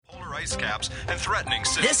ice caps and threatening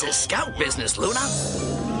This is scout business, Luna.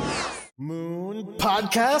 Moon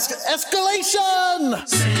Podcast Escalation!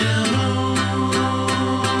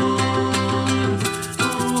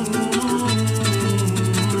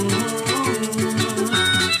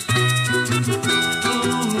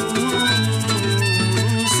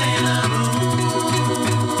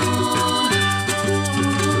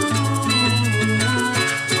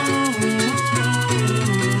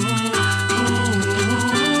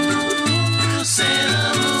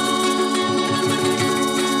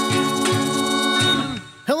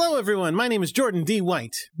 Everyone, my name is Jordan D.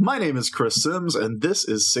 White. My name is Chris Sims, and this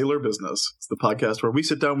is Sailor Business. It's the podcast where we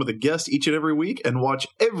sit down with a guest each and every week and watch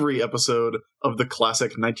every episode of the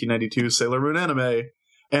classic 1992 Sailor Moon anime.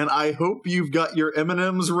 And I hope you've got your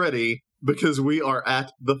M&Ms ready, because we are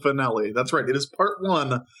at the finale. That's right, it is part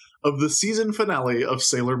one of the season finale of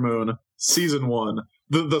Sailor Moon, season one.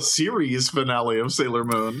 The series finale of Sailor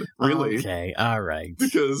Moon, really. Okay, all right.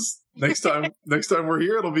 Because next time we're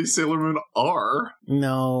here, it'll be Sailor Moon R.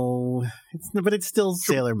 No, but it's still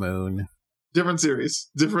Sailor Moon. Different series.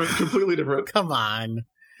 Completely different. Come on.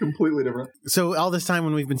 Completely different. So all this time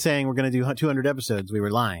when we've been saying we're going to do 200 episodes, we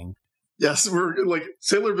were lying. Yes, we're like,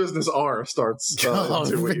 Sailor Business R starts in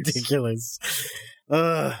 2 weeks. Ridiculous.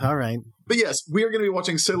 All right. But yes, we are going to be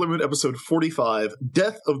watching Sailor Moon episode 45,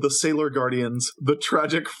 Death of the Sailor Guardians, the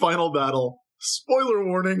tragic final battle. Spoiler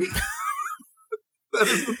warning. That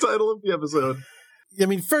is the title of the episode. I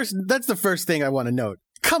mean, that's the first thing I want to note.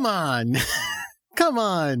 Come on. Come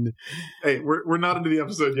on. Hey, we're not into the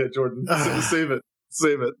episode yet, Jordan. Save it.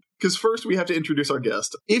 Save it. Because first we have to introduce our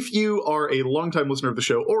guest. If you are a longtime listener of the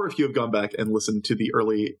show, or if you have gone back and listened to the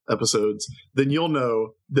early episodes, then you'll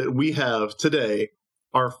know that we have today,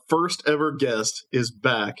 our first ever guest is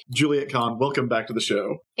back. Juliet Kahn, welcome back to the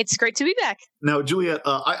show. It's great to be back. Now, Juliet,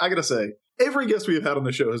 I gotta say, every guest we have had on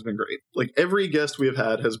the show has been great. Like, every guest we have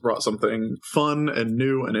had has brought something fun and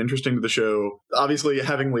new and interesting to the show. Obviously,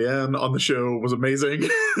 having Leanne on the show was amazing,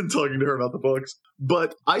 and talking to her about the books.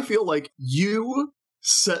 But I feel like you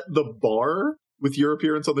set the bar with your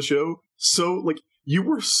appearance on the show. So, like, you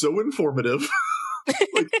were so informative.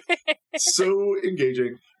 So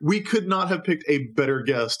engaging. We could not have picked a better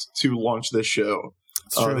guest to launch this show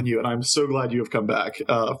than you, and I'm so glad you have come back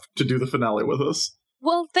to do the finale with us.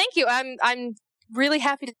 Well, thank you. I'm really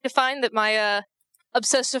happy to find that my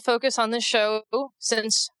obsessive focus on this show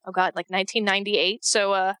since 1998.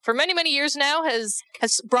 So for many years now has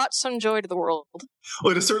brought some joy to the world.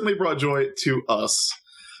 Well, it has certainly brought joy to us.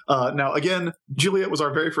 Now, again, Juliet was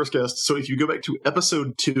our very first guest, so if you go back to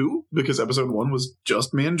episode 2, because episode 1 was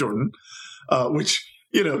just me and Jordan, which,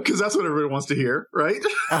 because that's what everyone wants to hear, right?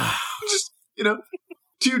 Just,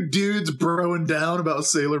 two dudes broing down about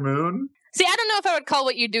Sailor Moon. See, I don't know if I would call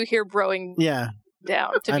what you do here broing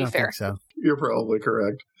down, to be fair. Think so. You're probably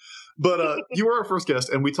correct. But you were our first guest,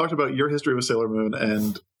 and we talked about your history with Sailor Moon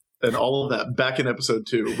and all of that back in episode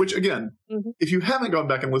 2, which, again, if you haven't gone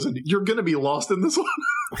back and listened, you're going to be lost in this one.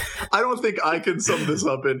 I don't think I can sum this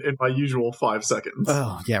up in my usual 5 seconds.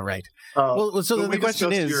 Oh, yeah, right. So the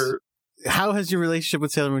question is, how has your relationship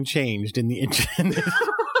with Sailor Moon changed in the interim? How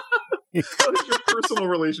has your personal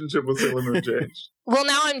relationship with Sailor Moon changed? Well,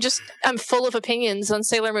 now I'm full of opinions on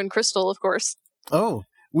Sailor Moon Crystal, of course. Oh,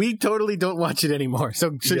 we totally don't watch it anymore.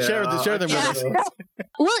 So share them with us.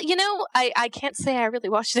 Well, I can't say I really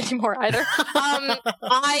watched it anymore either.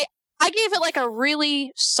 I gave it like a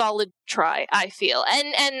really solid try, I feel.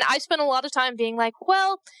 And I spent a lot of time being like,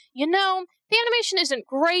 well, the animation isn't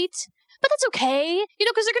great, but that's okay,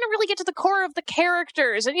 because they're going to really get to the core of the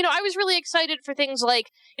characters. And, I was really excited for things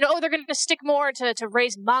like, they're going to stick more to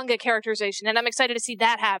raise manga characterization, and I'm excited to see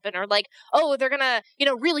that happen. Or like, they're going to,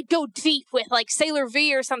 really go deep with like Sailor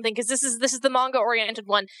V or something, because this is the manga-oriented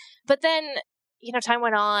one. But then, time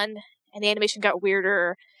went on, and the animation got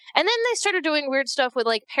weirder. And then they started doing weird stuff with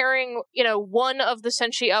like pairing, one of the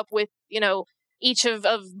Senshi up with, each of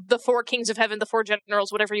the 4 kings of heaven, the 4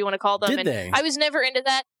 generals, whatever you want to call them. Did they? I was never into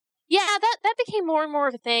that. Yeah, that became more and more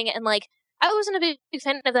of a thing, and like I wasn't a big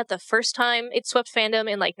fan of that the first time it swept fandom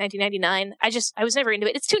in like 1999. I was never into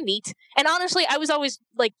it. It's too neat, and honestly, I was always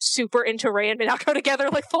like super into Rei and Minako together,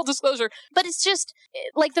 like full disclosure. But it's just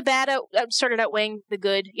like the bad started outweighing the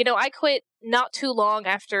good. I quit not too long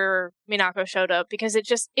after Minako showed up because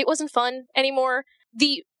it wasn't fun anymore.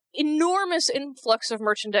 The enormous influx of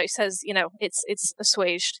merchandise has it's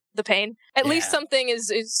assuaged the pain. At least something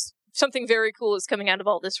is. Something very cool is coming out of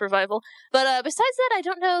all this revival. But besides that, I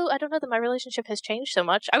don't know that my relationship has changed so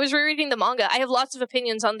much. I was rereading the manga. I have lots of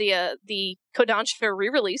opinions on the Kodansha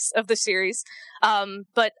re-release of the series.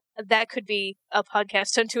 But that could be a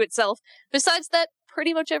podcast unto itself. Besides that,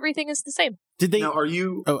 pretty much everything is the same. Did they? Now, are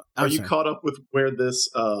you caught up with where this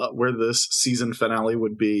season finale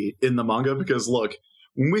would be in the manga? Because look,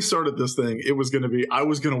 when we started this thing, it was going to be, I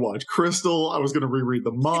was going to watch Crystal, I was going to reread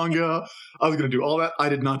the manga, I was going to do all that. I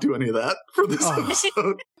did not do any of that for this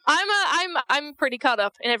episode. I'm pretty caught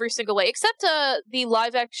up in every single way, except the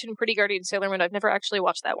live action Pretty Guardian Sailor Moon. I've never actually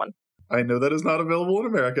watched that one. I know that is not available in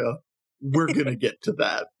America. We're gonna get to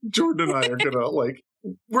that. Jordan and I are gonna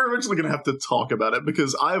we're eventually gonna have to talk about it,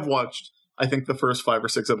 because I've watched, I think, the first 5 or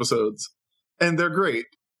 6 episodes, and they're great.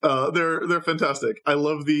 They're fantastic. I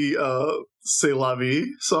love the C'est la vie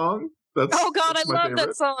song. I love favorite.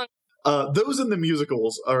 That song. Those in the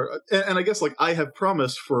musicals are, and I guess I have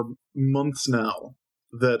promised for months now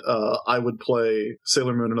that I would play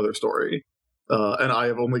Sailor Moon Another Story, and I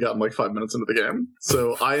have only gotten 5 minutes into the game,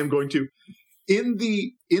 so I am going to, in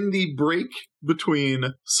the break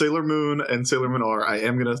between Sailor Moon and Sailor Moon R, I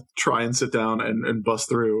am going to try and sit down and bust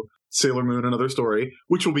through Sailor Moon Another Story,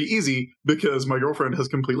 which will be easy because my girlfriend has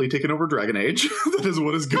completely taken over Dragon Age. That is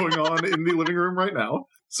what is going on in the living room right now,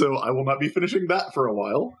 so I will not be finishing that for a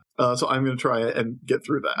while. So I'm going to try and get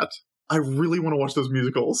through that. I really want to watch those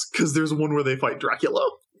musicals, because there's one where they fight Dracula.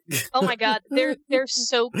 Oh my god, they're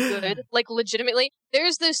so good. Legitimately,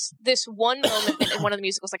 there's this one moment in one of the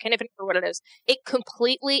musicals, I can't even remember what it is. It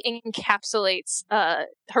completely encapsulates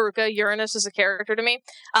Haruka Uranus as a character to me.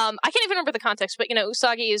 I can't even remember the context, but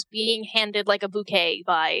Usagi is being handed a bouquet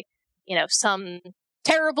by some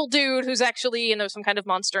terrible dude who's actually some kind of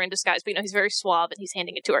monster in disguise, but he's very suave and he's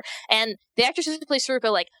handing it to her. And the actress who plays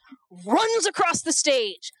Haruka runs across the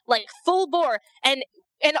stage full bore, and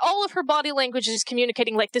all of her body language is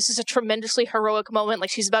communicating this is a tremendously heroic moment.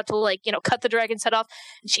 She's about to cut the dragon's head off,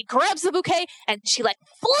 and she grabs the bouquet and she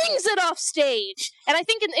flings it off stage. And I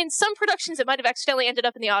think in some productions it might have accidentally ended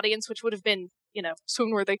up in the audience, which would have been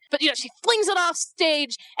swoon worthy. But she flings it off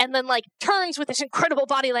stage and then turns with this incredible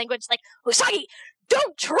body language Usagi,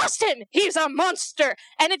 don't trust him! He's a monster!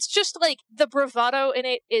 And it's just the bravado in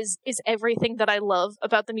it is everything that I love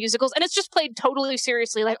about the musicals. And it's just played totally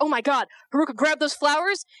seriously. Oh my god, Haruka grabbed those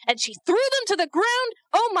flowers and she threw them to the ground!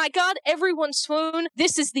 Oh my god, everyone swoon!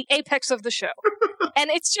 This is the apex of the show. And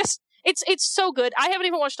it's just, it's so good. I haven't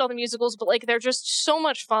even watched all the musicals, but they're just so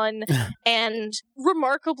much fun and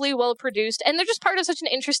remarkably well produced. And they're just part of such an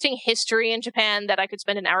interesting history in Japan that I could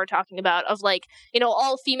spend an hour talking about, of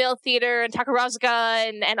all female theater and Takarazuka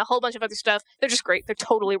and a whole bunch of other stuff. They're just great. They're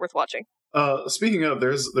totally worth watching. Speaking of,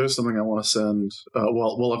 there's something I want to send.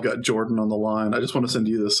 Well, I've got Jordan on the line. I just want to send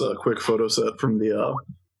you this quick photo set from the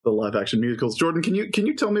live action musicals. Jordan, can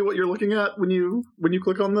you tell me what you're looking at when you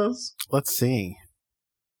click on this? Let's see.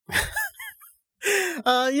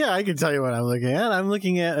 Yeah, I can tell you what I'm looking at. I'm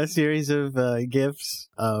looking at a series of GIFs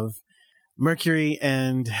of Mercury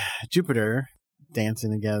and Jupiter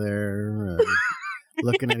dancing together,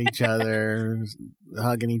 looking at each other,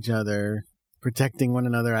 hugging each other, protecting one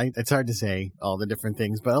another. It's hard to say all the different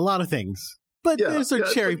things, but a lot of things. But there's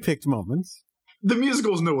cherry-picked moments. The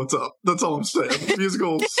musicals know what's up. That's all I'm saying.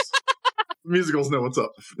 Musicals know what's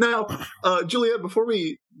up. Now, Juliet,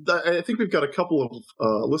 I think we've got a couple of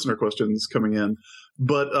listener questions coming in,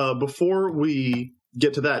 but before we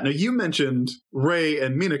get to that, now you mentioned Rei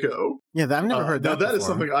and Minako. Yeah, I've never heard that. Now that is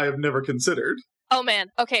something I have never considered. Oh man.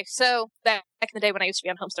 Okay, so back in the day when I used to be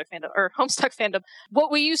on Homestuck fandom,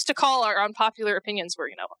 what we used to call our unpopular opinions were,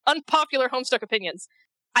 unpopular Homestuck opinions.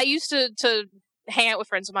 I used to hang out with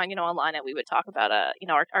friends of mine, online, and we would talk about,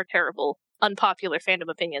 our terrible unpopular fandom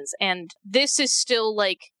opinions. And this is still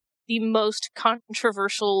the most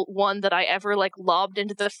controversial one that I ever lobbed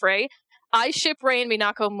into the fray. I ship Rei and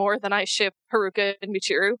Minako more than I ship Haruka and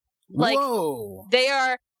Michiru. Whoa.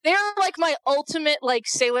 They're my ultimate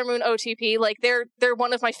Sailor Moon OTP. They're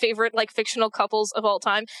one of my favorite fictional couples of all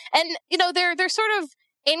time. And they're sort of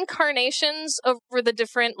incarnations over the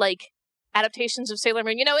different adaptations of Sailor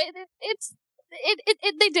Moon.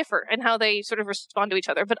 They differ in how they sort of respond to each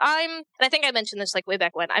other. But and I think I mentioned this way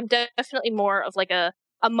back when, I'm definitely more of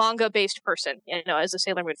a manga-based person, as a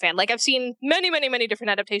Sailor Moon fan. I've seen many, many, many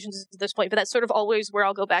different adaptations at this point, but that's sort of always where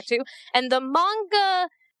I'll go back to. And the manga,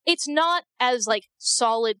 it's not as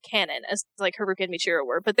solid canon as Haruka and Michiru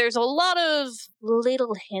were, but there's a lot of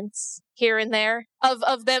little hints here and there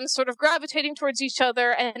of them sort of gravitating towards each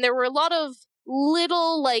other, and there were a lot of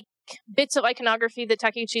little bits of iconography that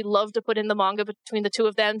Takeuchi loved to put in the manga between the two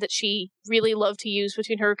of them that she really loved to use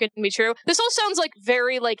between Haruka and Michiru. This all sounds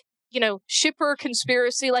very shipper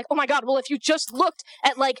conspiracy, oh my god, well if you just looked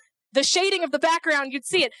at the shading of the background you'd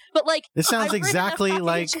see it. But this sounds exactly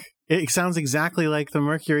it sounds exactly like the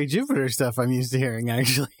Mercury Jupiter stuff I'm used to hearing,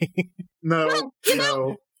 actually. No.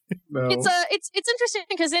 No. It's interesting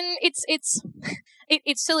because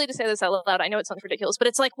it's silly to say this out loud. I know it sounds ridiculous, but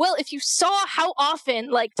it's like, well, if you saw how often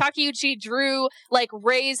like Takeuchi drew like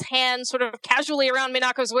Rei's hand sort of casually around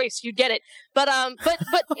Minako's waist, you get it. But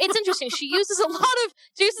it's interesting. She uses a lot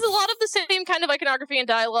of the same kind of iconography and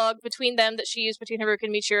dialogue between them that she used between Haruka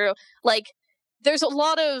and Michiru. Like there's a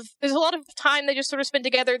lot of time they just sort of spend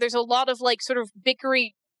together. There's a lot of like sort of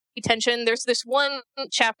bickery tension. There's this one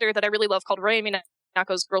chapter that I really love called Rei and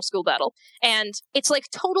Minako's girls' school battle, and it's like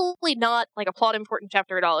totally not like a plot important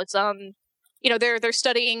chapter at all. It's they're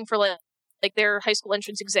studying for like their high school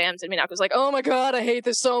entrance exams, and Minako's like, oh my god, I hate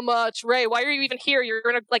this so much. Rei, why are you even here? You're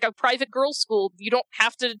in a private girls' school. You don't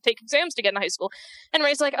have to take exams to get into high school. And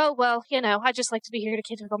Rei's like, oh well, I just like to be here to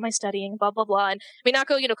keep up on my studying, blah blah blah. And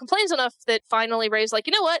Minako, complains enough that finally Rei's like,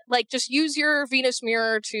 you know what? Like, just use your Venus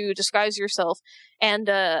mirror to disguise yourself and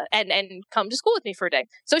come to school with me for a day.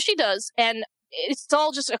 So she does, and it's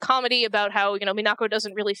all just a comedy about how Minako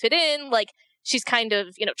doesn't really fit in. Like, she's kind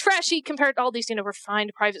of, trashy compared to all these,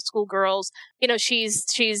 refined private school girls.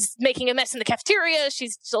 She's making a mess in the cafeteria.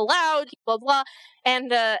 She's so loud, blah, blah.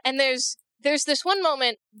 And there's this one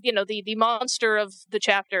moment, the monster of the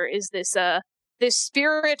chapter is this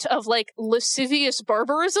spirit of like lascivious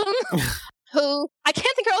barbarism. Who, I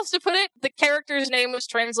can't think how else to put it. The character's name was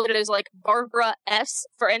translated as like Barbara S.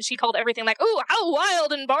 and she called everything like, "Ooh, how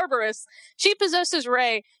wild and barbarous." She possesses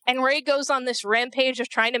Rei, and Rei goes on this rampage of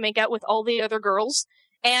trying to make out with all the other girls.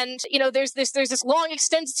 And, there's this long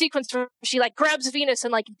extended sequence where she like grabs Venus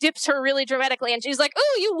and like dips her really dramatically, and she's like,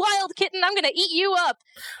 "Ooh, you wild kitten, I'm gonna eat you up."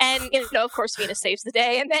 And, of course Venus saves the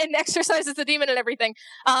day and then exorcises the demon and everything.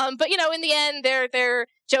 But, in the end, they're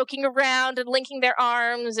joking around and linking their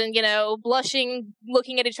arms and, blushing,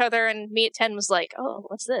 looking at each other, and me at 10 was like, oh,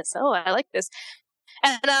 what's this? Oh, I like this.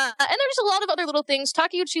 And there's a lot of other little things.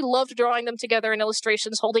 Takeuchi loved drawing them together in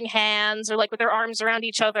illustrations, holding hands or like with their arms around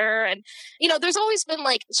each other. And, there's always been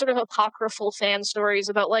like sort of apocryphal fan stories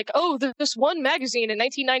about like, oh, this one magazine in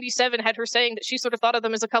 1997 had her saying that she sort of thought of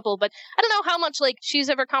them as a couple. But I don't know how much like she's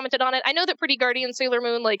ever commented on it. I know that Pretty Guardian Sailor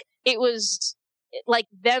Moon, like it was like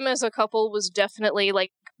them as a couple was definitely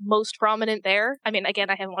like most prominent there. I mean, again,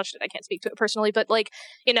 I haven't watched it. I can't speak to it personally, but like,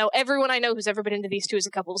 everyone I know who's ever been into these two as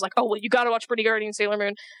a couple is like, oh, well, you gotta watch Pretty Guardian Sailor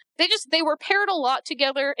Moon. They were paired a lot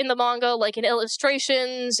together in the manga, like in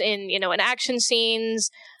illustrations, in action scenes.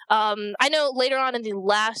 I know later on in the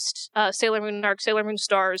last Sailor Moon arc, Sailor Moon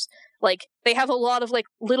Stars, like they have a lot of like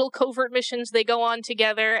little covert missions they go on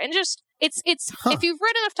together, and just it's if you've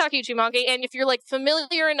read enough Takeuchi manga and if you're like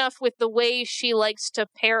familiar enough with the way she likes to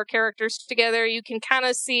pair characters together, you can kind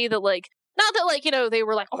of see that like, not that like, they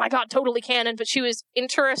were like, oh my god, totally canon, but she was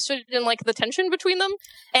interested in like the tension between them,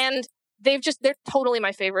 and they're totally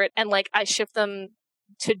my favorite, and like I ship them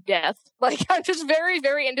to death. Like I'm just very,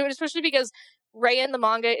 very into it, especially because Rei in the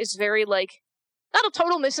manga is very like, not a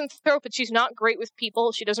total misanthrope, but she's not great with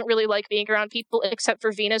people. She doesn't really like being around people, except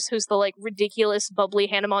for Venus, who's the like ridiculous, bubbly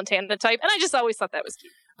Hannah Montana type. And I just always thought that was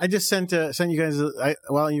cute. I just sent you guys,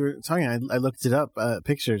 while you were talking, I looked it up,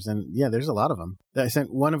 pictures, and yeah, there's a lot of them. I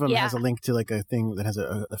sent one of them has a link to like a thing that has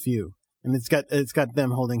a few, and it's got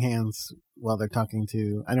them holding hands while they're talking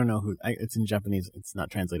to, I don't know who, it's in Japanese, it's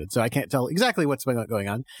not translated, so I can't tell exactly what's going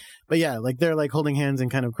on. But yeah, like they're like holding hands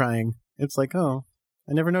and kind of crying. It's like, oh,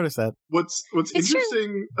 I never noticed that. What's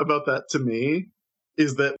interesting about that to me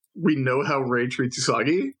is that we know how Rei treats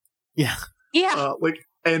Usagi. Yeah. Yeah.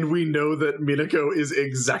 And we know that Minako is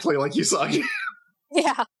exactly like Usagi.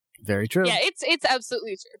 Yeah. Very true. Yeah, it's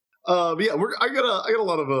absolutely true. But yeah, I got a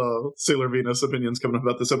lot of Sailor Venus opinions coming up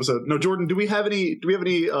about this episode. No, Jordan, do we have any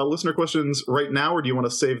listener questions right now, or do you want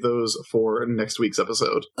to save those for next week's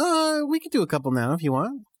episode? We could do a couple now if you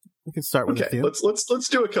want. We could start with a few. Let's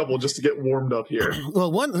do a couple just to get warmed up here.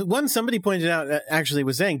 Well, one somebody pointed out actually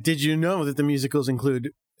was saying, did you know that the musicals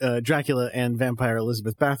include Dracula and Vampire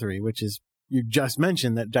Elizabeth Bathory, which is, you just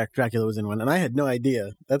mentioned that Dracula was in one, and I had no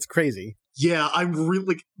idea. That's crazy. Yeah, I'm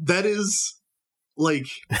really, that is like,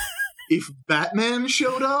 if Batman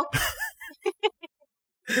showed up,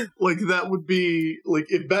 like that would be like,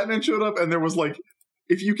 if Batman showed up and there was like,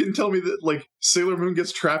 if you can tell me that, like, Sailor Moon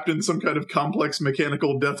gets trapped in some kind of complex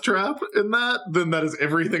mechanical death trap in that, then that is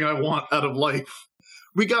everything I want out of life.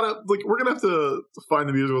 We're gonna have to find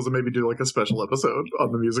the musicals and maybe do, like, a special episode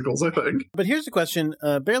on the musicals, I think. But here's a question.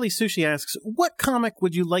 Barely Sushi asks, what comic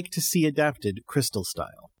would you like to see adapted Crystal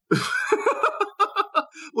style?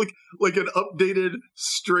 like an updated,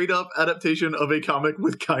 straight-up adaptation of a comic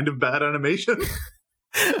with kind of bad animation?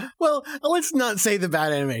 Well, let's not say the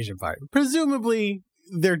bad animation part. Presumably,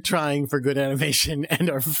 they're trying for good animation and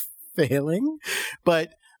are failing. But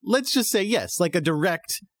let's just say, yes, like a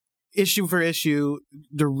direct issue for issue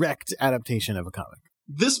direct adaptation of a comic.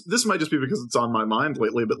 This might just be because it's on my mind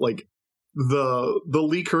lately, but like the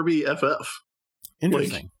Lee Kirby FF.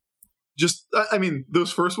 Interesting. I mean,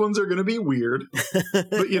 those first ones are going to be weird,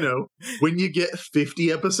 but when you get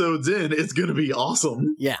 50 episodes in, it's going to be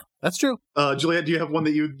awesome. Yeah, that's true. Juliette, do you have one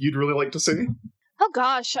that you'd really like to see? Oh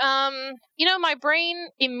gosh, my brain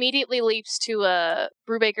immediately leaps to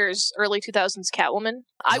Brubaker's early 2000s Catwoman.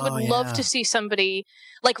 I would love to see somebody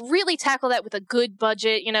like really tackle that with a good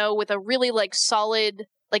budget, with a really like solid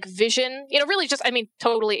like vision. Really just,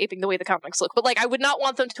 totally aping the way the comics look, but like I would not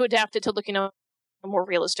want them to adapt it to look, more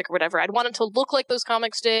realistic or whatever. I'd want it to look like those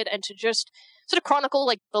comics did and to just sort of chronicle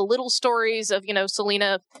like the little stories of,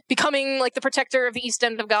 Selina becoming like the protector of the East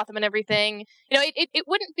End of Gotham and everything. It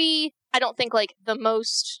wouldn't be, I don't think, like the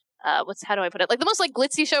most, how do I put it? Like the most like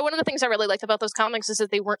glitzy show. One of the things I really liked about those comics is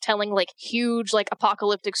that they weren't telling like huge like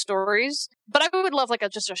apocalyptic stories. But I would love like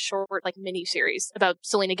just a short like mini series about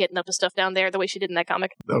Selina getting up to stuff down there the way she did in that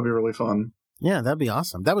comic. That would be really fun. Yeah, that'd be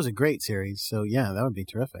awesome. That was a great series. So yeah, that would be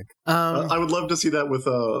terrific. I would love to see that with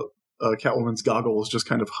Catwoman's goggles just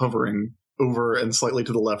kind of hovering over and slightly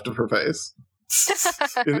to the left of her face.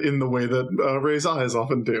 in the way that Ray's eyes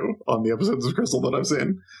often do on the episodes of Crystal that I've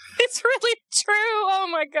seen. It's really true. Oh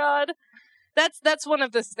my god. That's one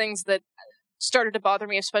of the things that started to bother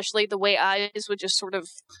me, especially the way eyes would just sort of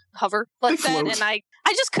hover like that. And I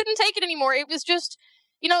just couldn't take it anymore. It was just,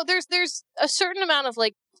 there's a certain amount of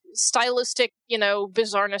like stylistic,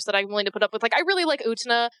 bizarreness that I'm willing to put up with. Like, I really like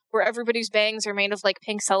Utena, where everybody's bangs are made of like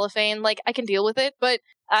pink cellophane. Like, I can deal with it, but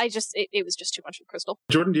it was just too much with Crystal.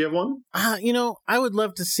 Jordan, do you have one? I would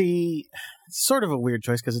love to see, sort of a weird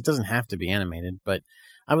choice because it doesn't have to be animated, but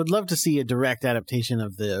I would love to see a direct adaptation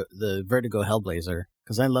of the Vertigo Hellblazer,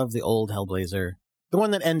 because I love the old Hellblazer. The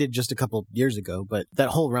one that ended just a couple years ago, but that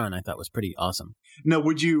whole run I thought was pretty awesome. Now,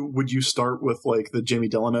 would you start with like the Jamie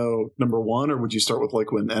Delano #1, or would you start with like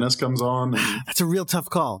when Ennis comes on? That's a real tough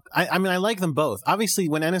call. I like them both. Obviously,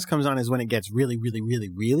 when Ennis comes on is when it gets really, really, really,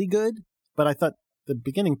 really good. But I thought the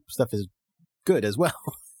beginning stuff is good as well.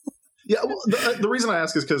 Yeah, well, the reason I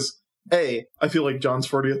ask is because I feel like John's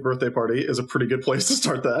 40th birthday party is a pretty good place to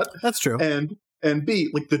start that. That's true. And B,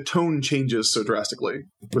 like the tone changes so drastically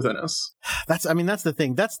with Ennis. That's the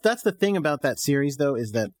thing. That's the thing about that series, though,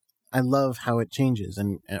 is that I love how it changes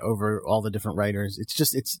and over all the different writers.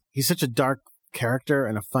 He's such a dark character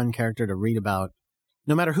and a fun character to read about,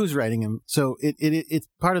 no matter who's writing him. So it's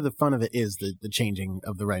part of the fun of it is the changing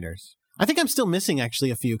of the writers. I think I'm still missing actually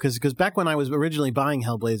a few because back when I was originally buying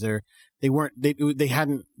Hellblazer, they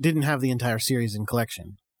didn't have the entire series in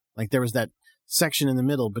collection. Like there was that section in the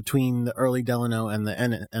middle between the early Delano and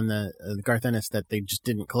the Garth Ennis that they just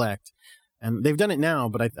didn't collect, and they've done it now,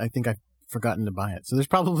 but I think I've forgotten to buy it. So there's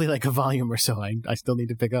probably like a volume or so I still need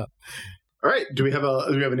to pick up. All right, do we have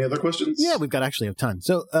any other questions? Yeah, we've got actually a ton.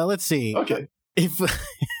 So let's see. Okay,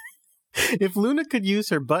 if Luna could use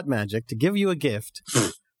her butt magic to give you a gift,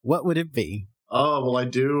 what would it be? Oh, well, I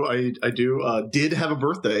did have a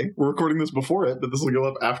birthday. We're recording this before it, but this will go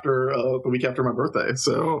up after the week after my birthday.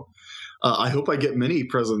 So I hope I get many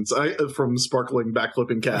presents from sparkling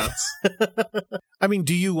backflipping cats. I mean,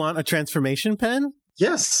 do you want a transformation pen?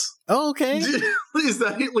 Yes. Oh, okay. Is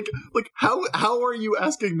that like how are you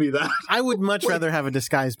asking me that? I would much rather have a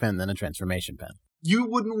disguise pen than a transformation pen. You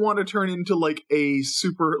wouldn't want to turn into like a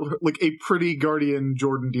pretty guardian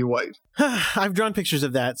Jordan D. White. I've drawn pictures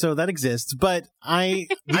of that, so that exists. But I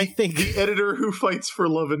think the editor who fights for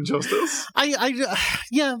love and justice.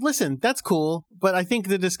 Yeah, listen, that's cool, but I think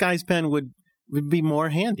the disguise pen would be more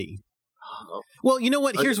handy. Well, you know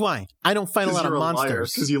what? Here's why. I don't fight a lot of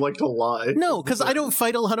monsters. Because you like to lie. No, because I don't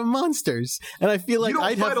fight a lot of monsters. And I feel like you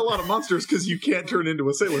don't fight a lot of monsters because you can't turn into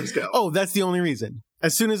a Sailor Scout. Oh, that's the only reason.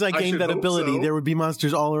 As soon as I gained that ability, there would be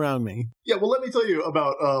monsters all around me. Yeah, well, let me tell you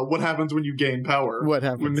about what happens when you gain power. What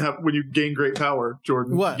happens? When you gain great power,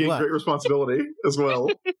 Jordan. What? You gain great responsibility as well.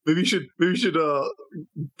 Maybe you should go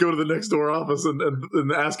to the next door office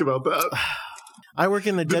and ask about that. I work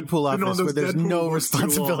in the Deadpool office where there's no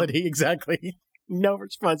responsibility. Exactly. No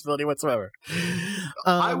responsibility whatsoever.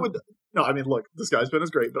 I would. No, I mean, look, Disguise Pen is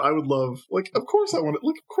great, but I would love, of course I want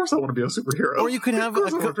to be a superhero. Or you could have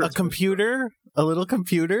a computer, a little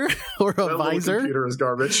computer, or a visor. Little computer is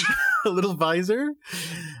garbage. A little visor.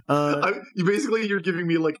 You're giving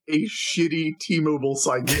me like a shitty T-Mobile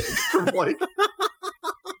sidekick from like,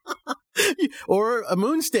 or a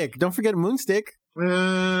moonstick. Don't forget a moonstick.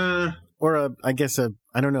 Or I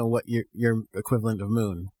don't know what your equivalent of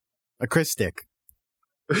moon. A Chris stick.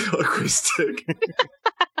 A Chris stick.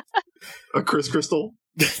 A Chris Crystal.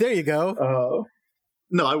 There you go.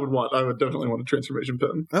 No, I would definitely want a transformation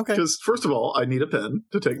pen. Okay. Because, first of all, I need a pen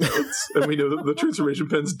to take notes. And we know that the transformation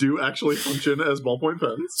pens do actually function as ballpoint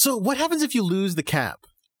pens. So what happens if you lose the cap?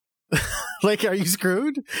 Like, are you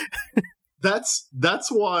screwed? That's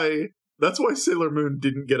why Sailor Moon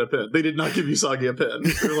didn't get a pen. They did not give Usagi a pen.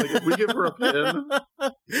 They're like, if we give her a pen...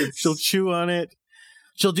 She'll chew on it.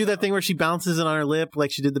 She'll do that thing where she bounces it on her lip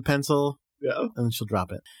like she did the pencil. Yeah. And then she'll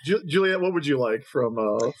drop it. Juliet, what would you like from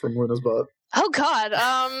Luna's butt? Oh God,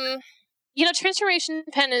 transformation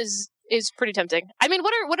pen is pretty tempting. I mean,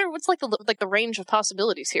 what's like the range of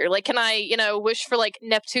possibilities here? Like, can I wish for like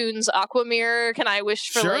Neptune's aqua mirror? Can I wish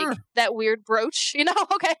for like that weird brooch?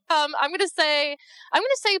 Okay. I'm gonna say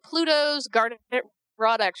Pluto's garnet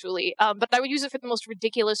rod actually. But I would use it for the most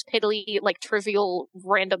ridiculous, piddly, like trivial,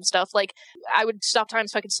 random stuff. Like I would stop time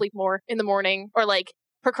so I could sleep more in the morning, or like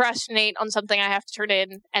procrastinate on something I have to turn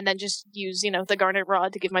in, and then just use, the garnet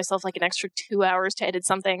rod to give myself like an extra 2 hours to edit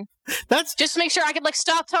something. That's just to make sure I could like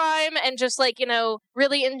stop time and just like,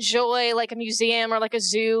 really enjoy like a museum or like a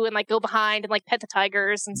zoo and like go behind and like pet the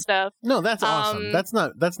tigers and stuff. No, that's awesome. That's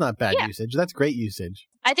not bad usage. That's great usage.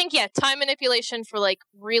 I think, time manipulation for like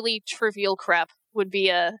really trivial crap would be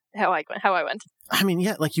how I went. I mean,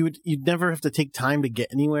 yeah, like you'd never have to take time to get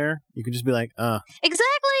anywhere. You could just be like,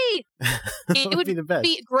 Exactly. It would be the best.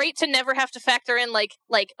 Be great to never have to factor in like,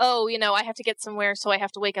 oh, I have to get somewhere, so I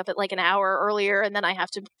have to wake up at like an hour earlier, and then I have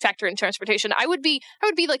to factor in transportation. I would be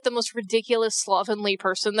like the most ridiculous, slovenly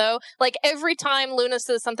person, though. Like every time Luna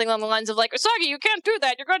says something along the lines of like, Usagi, you can't do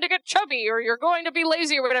that. You're going to get chubby, or you're going to be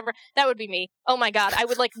lazy, or whatever. That would be me. Oh my God, I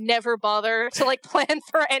would like never bother to like plan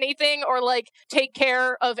for anything or like take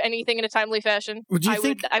care of anything in a timely fashion.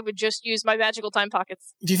 I would just use my magical time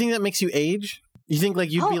pockets. Do you think that makes you age? You think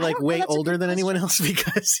like you'd be like way older than anyone else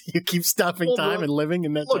because you keep stopping time and living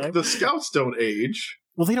in that time? Look, the scouts don't age.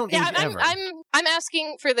 Well, they don't age ever. I'm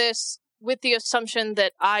asking for this with the assumption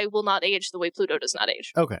that I will not age the way Pluto does not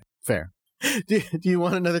age. Okay, fair. Do you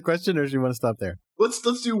want another question, or do you want to stop there? Let's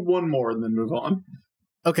do one more and then move on.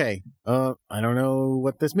 Okay. I don't know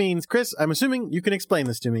what this means. Chris, I'm assuming you can explain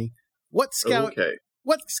this to me. What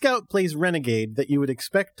scout plays Renegade that you would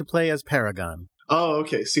expect to play as Paragon? Oh,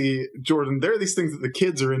 okay. See, Jordan, there are these things that the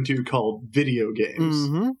kids are into called video games.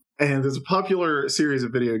 Mm-hmm. And there's a popular series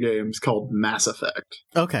of video games called Mass Effect.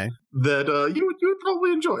 Okay. That you would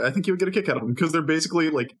probably enjoy. I think you would get a kick out of them, because they're basically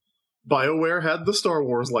like, BioWare had the Star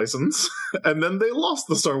Wars license, and then they lost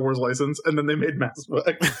the Star Wars license, and then they made Mass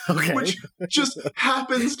Effect. Okay. Which just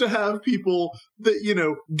happens to have people that,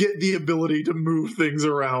 get the ability to move things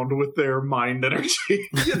around with their mind energy,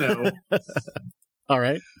 All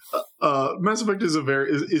right. Mass Effect is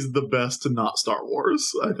the best not Star Wars,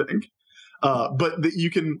 I think. But you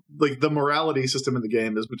can, like, the morality system in the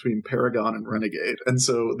game is between Paragon and Renegade. And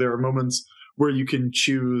so there are moments where you can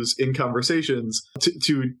choose in conversations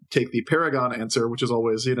to take the Paragon answer, which is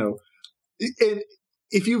always, and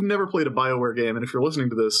if you've never played a BioWare game, and if you're listening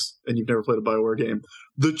to this and you've never played a BioWare game,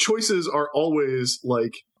 the choices are always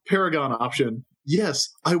like, Paragon option, yes,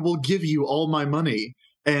 I will give you all my money.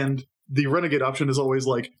 And the Renegade option is always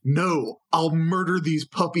like, no, I'll murder these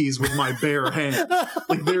puppies with my bare hand.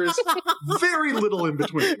 Like, there is very little in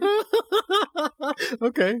between.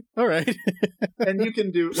 Okay, all right. And you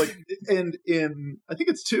can do, like, and in, I think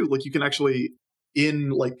it's 2, like, you can actually, in,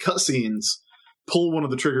 like, cutscenes, pull one of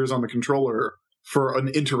the triggers on the controller for an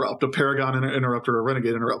interrupt, a Paragon interrupt or a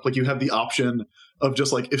Renegade interrupt. Like, you have the option of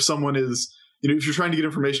just, like, if someone is... if you're trying to get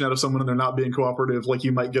information out of someone and they're not being cooperative, like,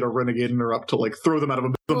 you might get a Renegade interrupt to, like, throw them out of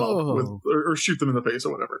them up with, or shoot them in the face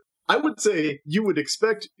or whatever. I would say you would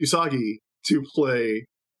expect Usagi to play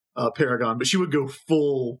Paragon, but she would go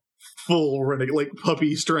full Renegade, like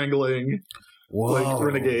puppy strangling, like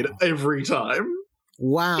Renegade every time.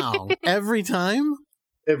 Wow. Every time?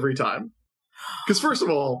 Every time. Because first of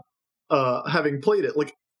all, having played it,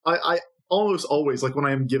 like, I almost always, like, when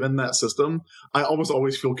I am given that system, I almost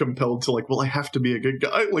always feel compelled to, like, well, I have to be a good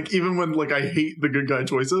guy. Like, even when, like, I hate the good guy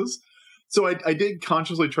choices. So I did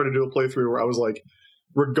consciously try to do a playthrough where I was like,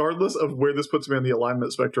 regardless of where this puts me on the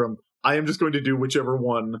alignment spectrum, I am just going to do whichever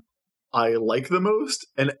one I like the most,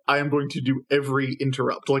 and I am going to do every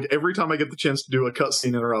interrupt. Like, every time I get the chance to do a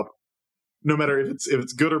cutscene interrupt, no matter if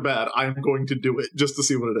it's good or bad, I'm going to do it just to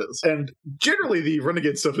see what it is. And generally, the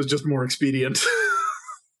Renegade stuff is just more expedient.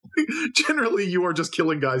 Generally, you are just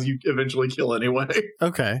killing guys you eventually kill anyway.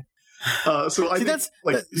 Okay. So I think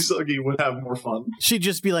Usagi would have more fun. She'd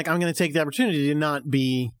just be like, I'm going to take the opportunity to not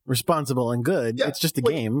be responsible and good. Yeah, it's just a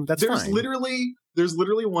game. That's fine. There's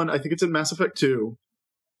literally one, I think it's in Mass Effect 2,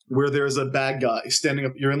 where there's a bad guy standing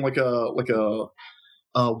up. You're in like a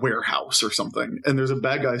a warehouse or something, and there's a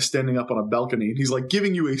bad guy standing up on a balcony, and he's like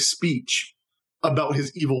giving you a speech about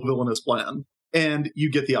his evil villainous plan, and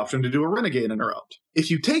you get the option to do a renegade interrupt. If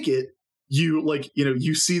you take it,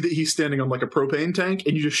 you see that he's standing on like a propane tank,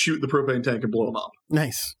 and you just shoot the propane tank and blow him up.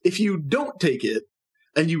 Nice. If you don't take it,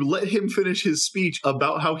 and you let him finish his speech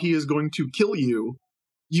about how he is going to kill you,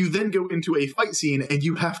 you then go into a fight scene, and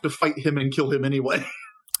you have to fight him and kill him anyway.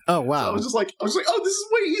 Oh, wow. So I was like, oh, this is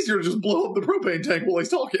way easier to just blow up the propane tank while he's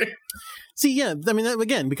talking. See, yeah, I mean,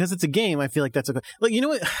 again, because it's a game, I feel like that's a... Like, you know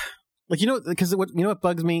what... Because what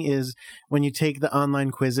bugs me is when you take the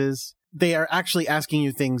online quizzes, they are actually asking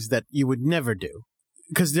you things that you would never do.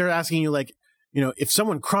 Because they're asking you, like, if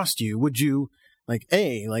someone crossed you, would you, like,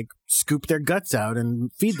 A, like, scoop their guts out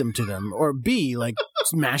and feed them to them? Or B, like,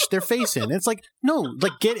 smash their face in? It's like, no,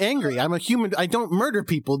 like, get angry. I'm a human. I don't murder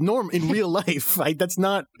people in real life. That's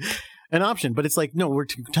not an option. But it's like, no, we're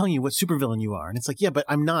telling you what supervillain you are. And it's like, yeah, but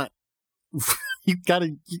I'm not. You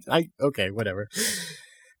gotta... Okay, whatever.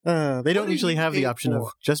 They don't usually have the option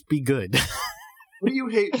of just be good. What do you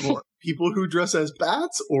hate more? People who dress as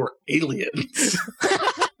bats or aliens?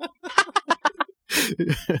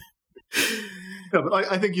 Yeah, but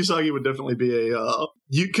I think Usagi would definitely be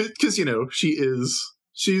because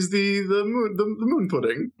she's the moon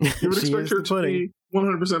pudding. You would expect her to be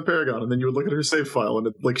 100% Paragon, and then you would look at her save file,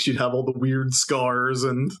 and she'd have all the weird scars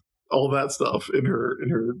and all that stuff in her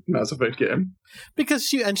Mass Effect game. Because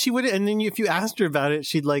she would, and then if you asked her about it,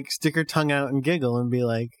 she'd like stick her tongue out and giggle and be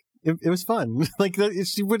like, it was fun. Like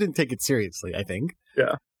she wouldn't take it seriously, I think.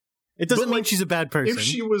 Yeah. It doesn't mean she's a bad person.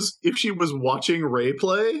 If she was watching Ray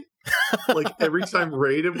play, like every time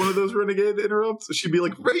Ray did one of those renegade interrupts, she'd be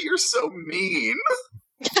like, Ray, you're so mean.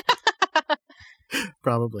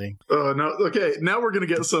 Probably. No, okay, now we're going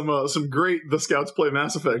to get some great The Scouts Play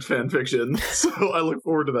Mass Effect fan fiction, so I look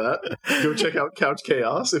forward to that. Go check out Couch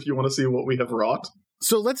Chaos if you want to see what we have wrought.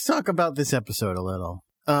 So let's talk about this episode a little.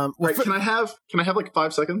 Right, can I have like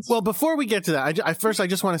 5 seconds? Well, before we get to that, I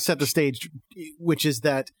just want to set the stage, which is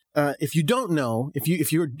that if you don't know,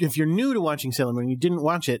 if you're new to watching Sailor Moon, and you didn't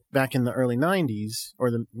watch it back in the early 90s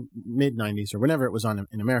or the mid 90s or whenever it was on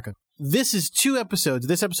in America, this is 2 episodes.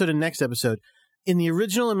 This episode and next episode. In the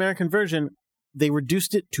original American version, they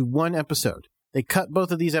reduced it to 1 episode. They cut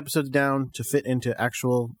both of these episodes down to fit into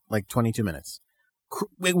actual 22 minutes.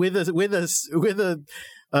 With a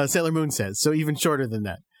Sailor Moon says, so even shorter than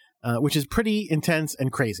that, which is pretty intense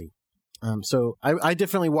and crazy. So I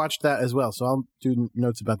definitely watched that as well. So I'll do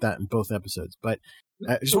notes about that in both episodes. But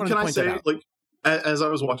I just wanted to point that out. As I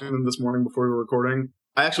was watching them this morning before we were recording,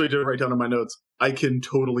 I actually did write down in my notes, I can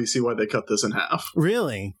totally see why they cut this in half.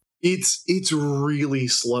 Really? It's really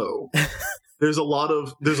slow. First of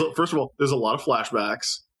all, there's a lot of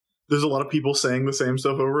flashbacks. There's a lot of people saying the same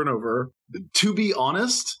stuff over and over. To be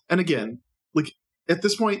honest, and again, at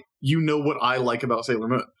this point, you know what I like about Sailor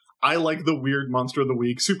Moon. I like the weird Monster of the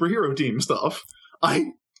Week superhero team stuff.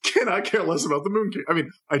 I cannot care less about the Moon Kingdom. I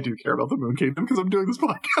mean, I do care about the Moon Kingdom because I'm doing this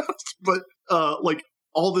podcast. But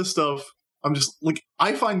all this stuff, I'm just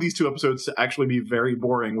I find these 2 episodes to actually be very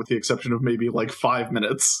boring, with the exception of maybe 5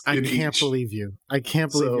 minutes. I can't believe you. I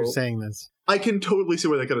can't believe you're saying this. I can totally see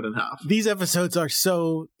why they cut it in half. These episodes are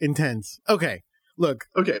so intense. Okay, look.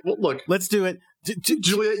 Okay, well, look. Let's do it.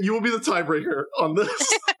 Juliet, you will be the tiebreaker on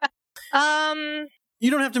this. You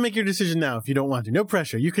don't have to make your decision now if you don't want to. No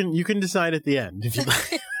pressure. You can decide at the end if you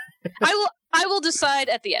like. I will decide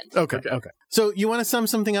at the end. Okay. So you want to sum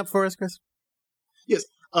something up for us, Chris? Yes.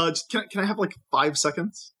 Can I have 5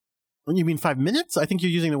 seconds? You mean 5 minutes? I think you're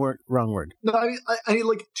using the wrong word. No, I need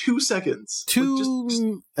 2 seconds.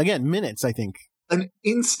 Again, minutes, I think. An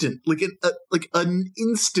instant, an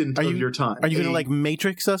instant of your time. Are you going to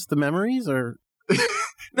Matrix us the memories, or?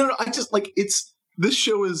 No, I just this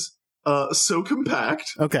show is so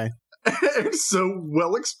compact. Okay. And so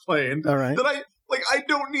well explained. All right. That I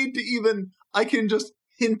don't need to even, I can just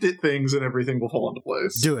hint at things and everything will fall into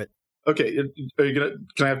place. Do it. Okay, are you gonna?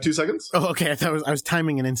 Can I have 2 seconds? Oh, okay. I thought I was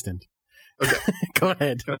timing an instant. Okay, go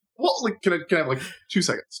ahead. Can I have 2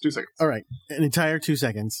 seconds? 2 seconds. All right, an entire 2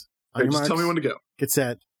 seconds. Okay, just tell me when to go. Get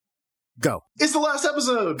set. Go. It's the last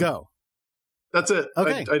episode. Go. That's it.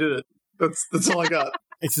 Okay, I did it. That's all I got.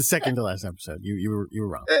 It's the second to last episode. You were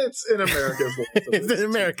wrong. It's in America. It's in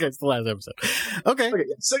America. It's the last episode. Okay.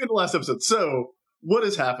 Second to last episode. So what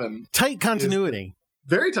has happened? Tight continuity.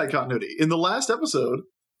 Very tight continuity. In the last episode,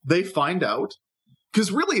 they find out,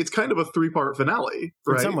 because really it's kind of a 3-part finale,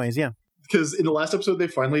 right? In some ways, yeah. Because in the last episode, they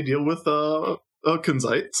finally deal with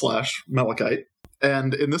Kunzite/Malachite.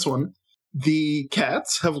 And in this one, the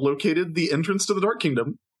cats have located the entrance to the Dark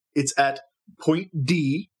Kingdom. It's at point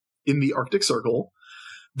D in the Arctic Circle.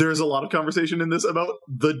 There's a lot of conversation in this about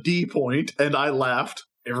the D point, and I laughed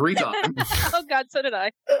every time. Oh God, so did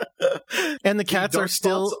I. And the cats are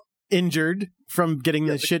still spots- injured from getting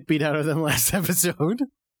the shit beat out of them last episode.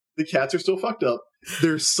 The cats are still fucked up.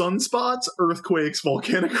 There's sunspots, earthquakes,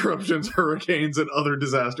 volcanic eruptions, hurricanes, and other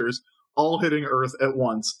disasters all hitting Earth at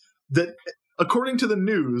once that, according to the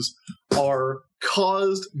news, are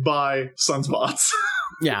caused by sunspots.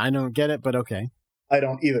 Yeah, I don't get it, but okay. I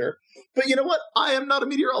don't either. But you know what? I am not a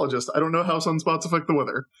meteorologist. I don't know how sunspots affect the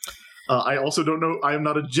weather. I also don't know. I am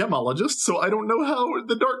not a gemologist, so I don't know how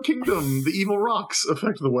the Dark Kingdom, the evil rocks,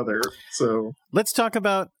 affect the weather. So let's talk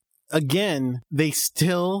about, again, they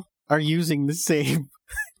still are using the same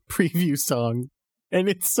preview song, and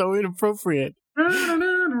it's so inappropriate. All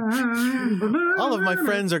of my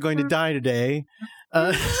friends are going to die today.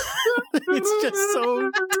 It's just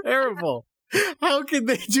so terrible. How can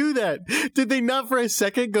they do that? Did they not for a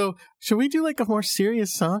second go, should we do like a more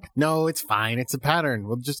serious song? No, it's fine. It's a pattern.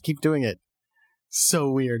 We'll just keep doing it.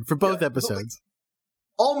 So weird for both episodes.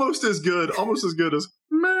 Almost as good as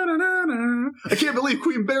I can't believe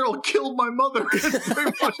Queen Beryl killed my mother in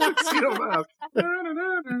Brainwashed Tuxedo Mask.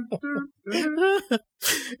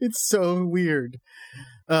 It's so weird.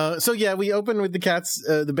 So yeah, we open with the cats,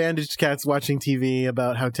 the bandaged cats watching TV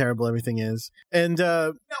about how terrible everything is. And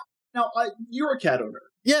Now, you're a cat owner.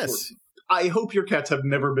 yes, I hope your cats have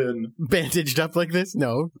never been bandaged up like this.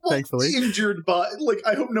 No, thankfully. injured by,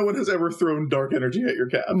 I hope no one has ever thrown dark energy at your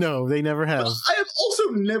cat. No, they never have. I have also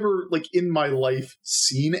never, in my life,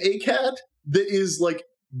 seen a cat that is,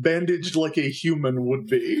 bandaged like a human would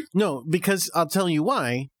be. No, because I'll tell you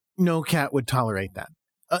why. No cat would tolerate that.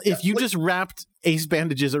 If you just wrapped ace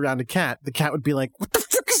bandages around a cat, the cat would be like, what the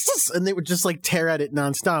fuck is this? And they would just, tear at it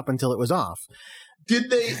nonstop until it was off.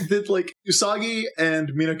 Did Usagi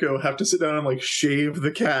and Minako have to sit down and, shave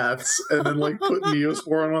the cats and then, put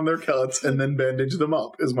Neosporin on their cuts and then bandage them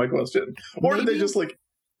up, is my question. Or did they just,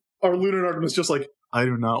 are Luna and Artemis just I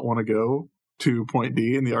do not want to go to point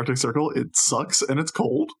B in the Arctic Circle. It sucks and it's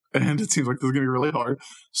cold and it seems like this is going to be really hard.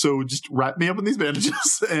 So just wrap me up in these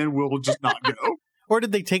bandages and we'll just not go. Or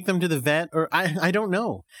did they take them to the vet? Or I don't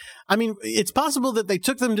know. I mean, it's possible that they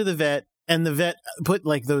took them to the vet and the vet put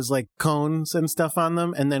those cones and stuff on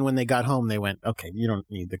them. And then when they got home, they went, okay, you don't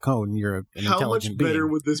need the cone. You're an intelligent being. How much better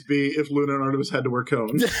would this be if Luna and Artemis had to wear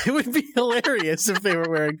cones? It would be hilarious if they were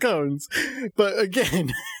wearing cones. But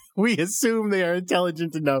again, we assume they are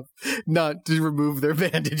intelligent enough not to remove their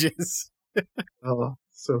bandages. Oh,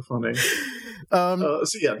 so funny. So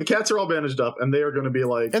yeah, the cats are all bandaged up, and they are going to be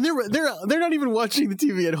and they're not even watching the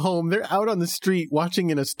TV at home. They're out on the street watching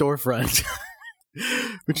in a storefront,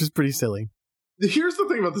 which is pretty silly. Here's the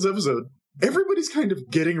thing about this episode: everybody's kind of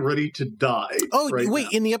getting ready to die. Oh right wait,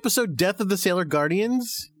 now. In the episode "Death of the Sailor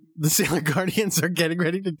Guardians," the Sailor Guardians are getting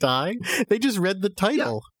ready to die. They just read the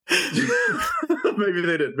title. Yeah. Maybe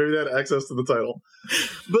they did. Maybe they had access to the title.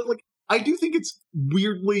 But I do think it's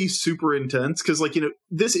weirdly super intense because,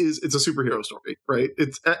 it's a superhero story, right?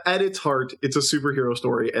 It's at its heart, it's a superhero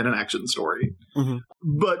story and an action story. Mm-hmm.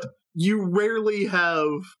 But you rarely have,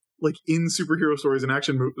 in superhero stories and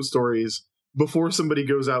action stories, before somebody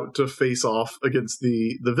goes out to face off against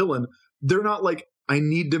the villain, they're not I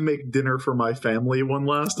need to make dinner for my family one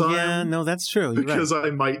last time. Yeah, no, that's true. You're because right.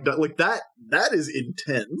 I might die. That is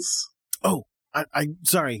intense. Oh, I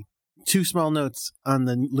sorry. 2 small notes on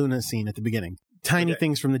the Luna scene at the beginning. Tiny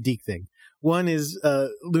things from the Deke thing. One is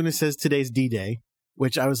Luna says today's D-Day,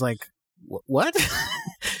 which I was like, what?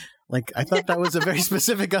 I thought that was a very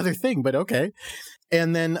specific other thing, but okay.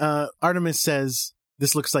 And then Artemis says,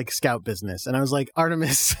 this looks like scout business. And I was like,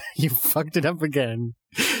 Artemis, you fucked it up again.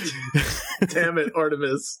 Damn it,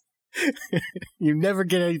 Artemis. You never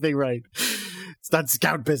get anything right. It's not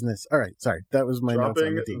scout business. All right, sorry. That was my notes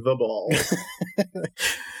on the ball.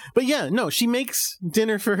 But yeah, no, she makes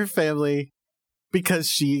dinner for her family because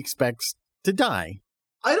she expects to die.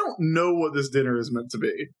 I don't know what this dinner is meant to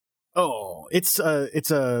be. Oh, it's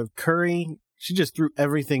a curry. She just threw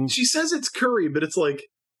everything. She says it's curry, but it's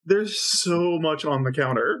there's so much on the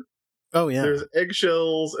counter. Oh yeah, there's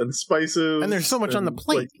eggshells and spices, and there's so much on the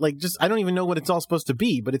plate. I don't even know what it's all supposed to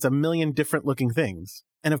be, but it's a million different looking things.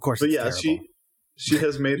 And of course, it's terrible. she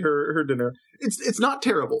has made her dinner. It's not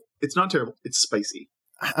terrible. It's not terrible. It's spicy.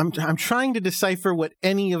 I'm trying to decipher what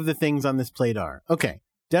any of the things on this plate are. Okay,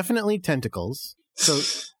 definitely tentacles.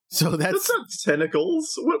 So that's not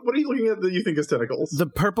tentacles. What are you looking at that you think is tentacles? The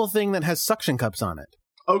purple thing that has suction cups on it.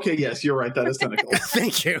 Okay, yes, you're right. That is tentacles.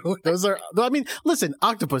 Thank you. Those are. I mean, listen,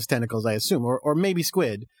 octopus tentacles, I assume, or maybe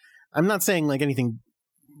squid. I'm not saying anything.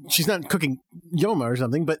 She's not cooking Yoma or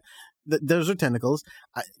something, but those are tentacles.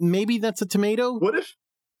 Maybe that's a tomato. What if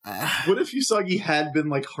What if Usagi had been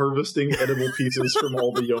like harvesting edible pieces from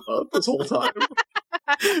all the Yoma this whole time?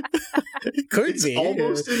 It could It's be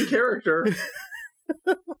almost in character.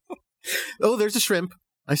 Oh, there's a shrimp.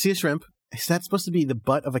 I see a shrimp. Is that supposed to be the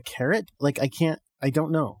butt of a carrot? Like, I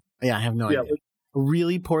don't know. Yeah, I have no idea.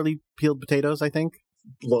 Really poorly peeled potatoes, I think.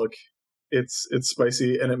 Look, it's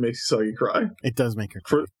spicy and it makes Usagi cry. It does make her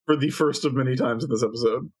cry. For the first of many times in this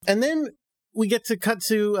episode. And then we get to cut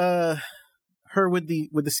to her with the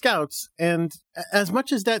scouts, and as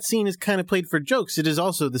much as that scene is kind of played for jokes, it is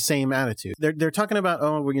also the same attitude. They're talking about,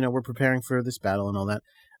 we're preparing for this battle and all that.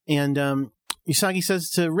 And Usagi says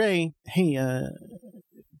to Rei, "Hey,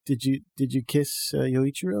 did you kiss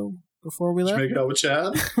Yoichiro before we left? Did you make out with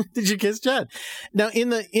Chad? Did you kiss Chad?" Now in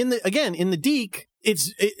the Deke,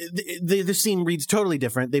 the scene reads totally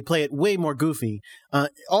different. They play it way more goofy.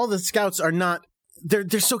 All the scouts are not. They're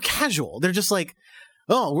so casual. They're just like,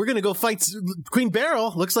 "Oh, we're going to go fight Queen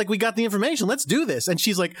Beryl. Looks like we got the information. Let's do this." And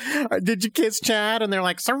she's like, "Did you kiss Chad?" And they're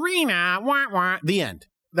like, "Serena, wah, wah." The end.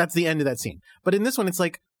 That's the end of that scene. But in this one, it's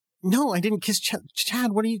like, "No, I didn't kiss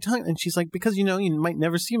Chad. What are you talking?" And she's like, "Because, you might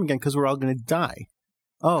never see him again because we're all going to die."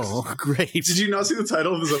 Oh, great. Did you not see the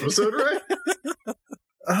title of this episode, right?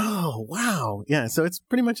 Oh, wow. Yeah, so it's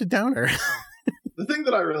pretty much a downer. The thing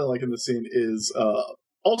that I really like in this scene is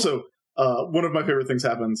also one of my favorite things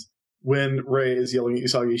happens. When Rei is yelling at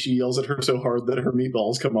Usagi, she yells at her so hard that her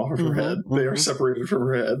meatballs come off of her head. They are separated from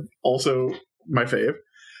her head. Also, my fave.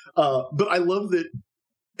 But I love that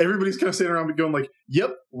everybody's kind of standing around going like,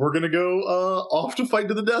 "Yep, we're going to go off to fight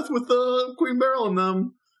to the death with Queen Beryl and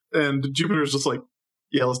them." And Jupiter's just like,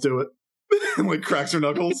 "Yeah, let's do it." And like cracks her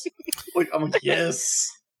knuckles. I'm like, yes.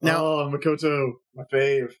 Now, Makoto, my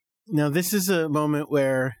fave. Now, this is a moment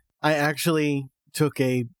where I actually took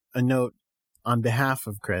a note on behalf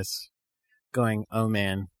of Chris, going, "Oh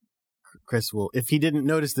man, Chris will, if he didn't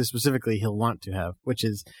notice this specifically, he'll want to have," which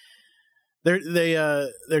is they're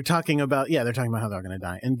talking about how they're going to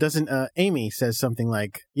die. And doesn't Amy says something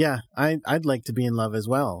like, "Yeah, I'd like to be in love as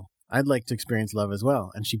well. I'd like to experience love as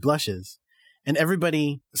well." And she blushes. And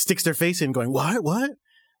everybody sticks their face in going, What?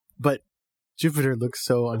 But Jupiter looks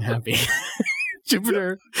so unhappy.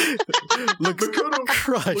 Jupiter looks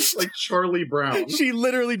crushed. Looks like Charlie Brown. She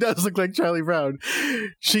literally does look like Charlie Brown.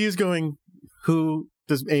 She is going, "Who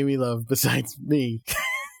does Amy love besides me?"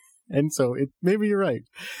 And so maybe you're right.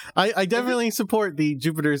 I definitely support the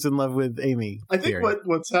Jupiter's in love with Amy. I think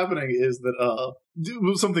what's happening is that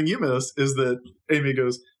something you missed is that Amy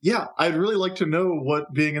goes, "Yeah, I'd really like to know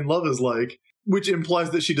what being in love is like," which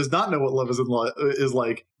implies that she does not know what love is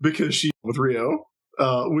like because she's with Rio,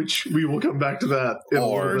 which we will come back to that in a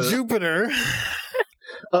little bit. Jupiter.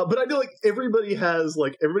 But I feel like everybody has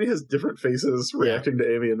different faces reacting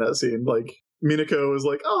to Amy in that scene. Like Minako is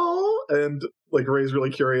like, "Oh," and like Rei's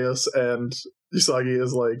really curious, and Usagi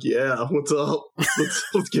is like, "Yeah, what's up?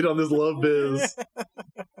 Let's get on this love biz."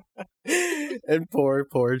 And poor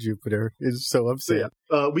Jupiter is so upset.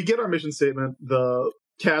 So, yeah. We get our mission statement. The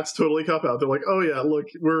cats totally cop out. They're like, "Oh yeah, look,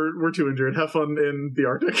 we're too injured. Have fun in the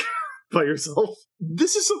Arctic by yourself."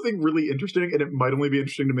 This is something really interesting, and it might only be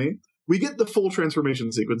interesting to me. We get the full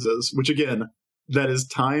transformation sequences, which again, that is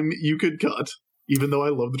time you could cut, even though I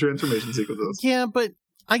love the transformation sequences. Yeah, but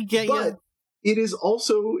I get you. But it is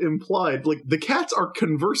also implied, like, the cats are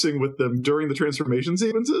conversing with them during the transformation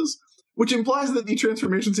sequences, which implies that the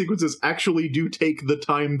transformation sequences actually do take the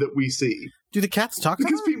time that we see. Do the cats talk to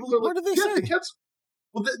Because them? people are like, what do they say? The cats...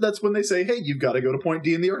 Well, that's when they say, "Hey, you've got to go to point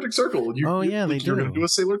D in the Arctic Circle. They do. You're going to do a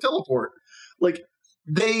sailor teleport." Like,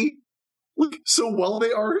 they... Like, so while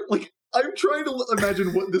they are, like... I'm trying to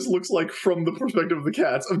imagine what this looks like from the perspective of the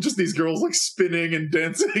cats, of just these girls, like, spinning and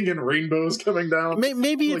dancing and rainbows coming down.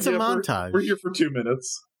 Maybe it's a montage. We're here for 2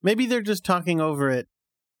 minutes. Maybe they're just talking over it,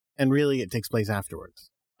 and really it takes place afterwards.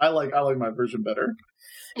 I like my version better.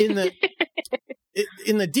 In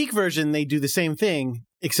the Deke version, they do the same thing,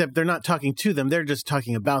 except they're not talking to them. They're just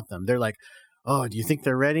talking about them. They're like, "Oh, do you think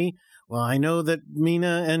they're ready? Well, I know that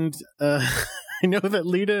Mina and I know that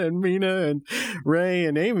Lita and Mina and Rei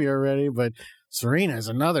and Amy are ready, but Serena's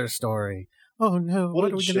another story. Oh no,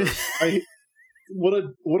 what are we going to do?"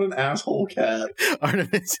 What an asshole cat.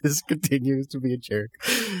 Artemis continues to be a jerk.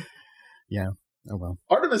 Yeah. Oh well.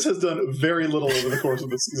 Artemis has done very little over the course of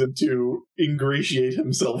the season to ingratiate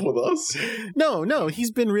himself with us. No, he's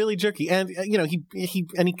been really jerky, and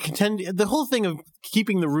he contended the whole thing of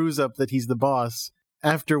keeping the ruse up that he's the boss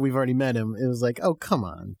after we've already met him. It was like, oh come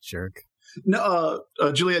on, jerk. No,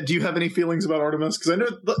 Juliet, do you have any feelings about Artemis? Because I know,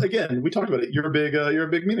 again, we talked about it. You're a big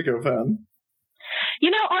Minako fan.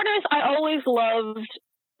 Artemis, I always loved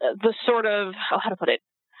the sort of, how to put it,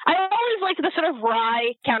 I always liked the sort of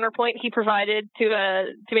wry counterpoint he provided to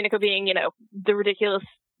Minako being, the ridiculous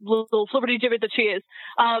little flipperty gibbet that she is.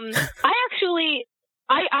 I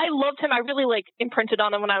loved him. I really imprinted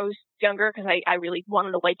on him when I was younger because I really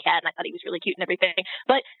wanted a white cat and I thought he was really cute and everything.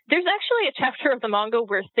 But there's actually a chapter of the manga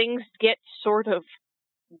where things get sort of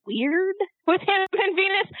weird with him and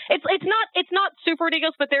Venus. It's not super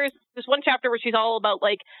ridiculous, but there's this one chapter where she's all about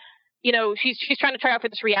she's trying to try out for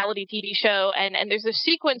this reality TV show, and there's a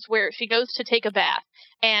sequence where she goes to take a bath,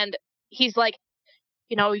 and he's like,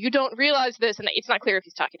 you don't realize this, and it's not clear if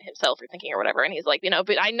he's talking to himself or thinking or whatever, and he's like,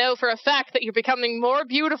 but I know for a fact that you're becoming more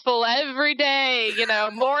beautiful every day,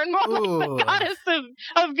 more and more like the goddess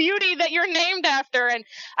of beauty that you're named after. And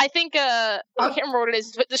I think, I can't remember what it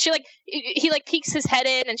is, but she he peeks his head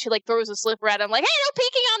in, and she throws a slipper at him, like, hey, no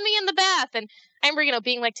peeking on me in the bath. And I remember,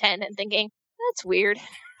 being 10 and thinking, that's weird.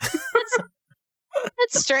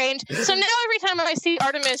 That's strange. So now every time I see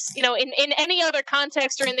Artemis, in any other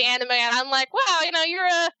context or in the anime, I'm like, wow, you're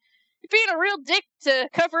being a real dick to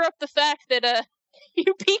cover up the fact that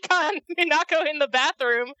you peek on Minako in the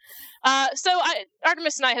bathroom. So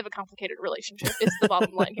Artemis and I have a complicated relationship. It's the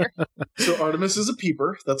bottom line here. So Artemis is a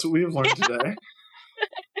peeper. That's what we have learned today.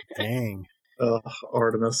 Dang.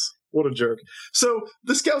 Artemis. What a jerk. So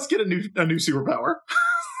the scouts get a new superpower.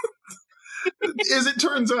 As it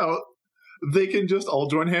turns out, they can just all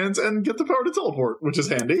join hands and get the power to teleport, which is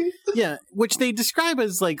handy. Yeah, which they describe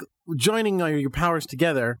as joining all your powers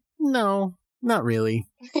together. No, not really.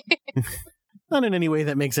 Not in any way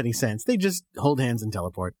that makes any sense. They just hold hands and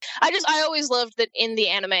teleport. I always loved that in the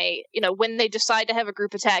anime, when they decide to have a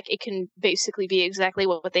group attack, it can basically be exactly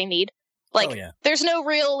what they need. There's no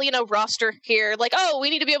real, roster here. We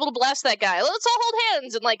need to be able to blast that guy. Let's all hold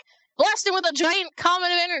hands and blast him with a giant comet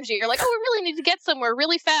of energy. You're like, we really need to get somewhere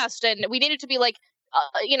really fast, and we need it to be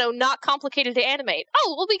not complicated to animate.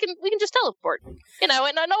 Oh, well, we can just teleport. And no,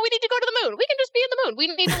 we need to go to the moon. We can just be in the moon. We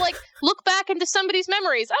need to look back into somebody's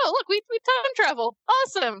memories. Oh, look, we time travel.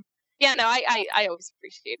 Awesome. Yeah, no, I always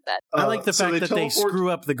appreciate that. I like the fact that they screw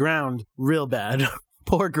up the ground real bad.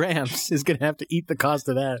 Poor Gramps is going to have to eat the cost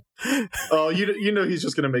of that. Oh, he's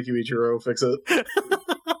just going to make you eat your own, fix it.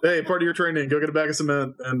 Hey, part of your training, go get a bag of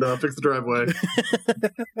cement and fix the driveway.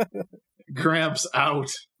 Gramps out.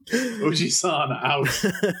 Oji-san out.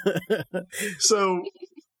 So,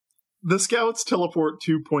 the scouts teleport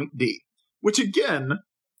to Point D, which again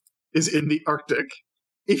is in the Arctic.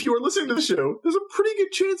 If you are listening to the show, there's a pretty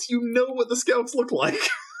good chance you know what the scouts look like.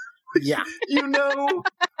 Yeah. You know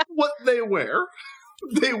what they wear.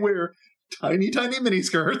 They wear tiny, tiny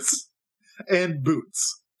miniskirts and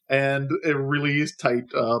boots. And really tight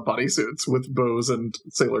bodysuits with bows and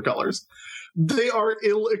sailor collars. They are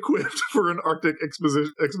ill-equipped for an Arctic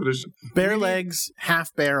expedition. Bare legs,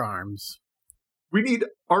 half bare arms. We need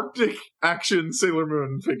Arctic action Sailor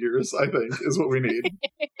Moon figures, I think, is what we need.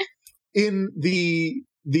 In the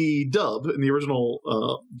dub, in the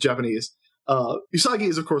original Japanese, Usagi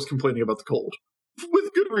is, of course, complaining about the cold.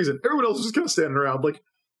 With good reason. Everyone else is just kind of standing around.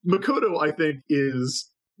 Makoto, I think, is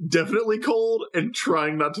definitely cold and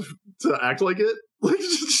trying not to act like it.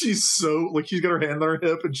 She's so she's got her hand on her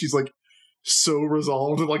hip and she's so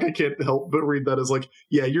resolved, and I can't help but read that as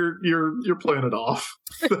yeah, you're playing it off.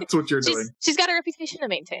 That's what you're doing. She's got a reputation to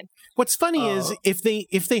maintain. What's funny is if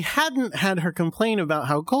they hadn't had her complain about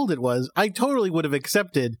how cold it was, I totally would have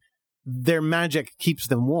accepted their magic keeps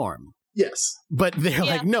them warm. Yes. But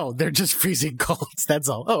they're no, they're just freezing colds. That's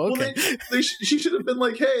all. Oh, okay. Well, she should have been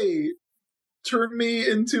hey, turn me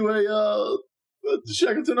into a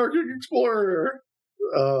Shackleton Arctic Explorer.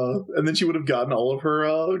 And then she would have gotten all of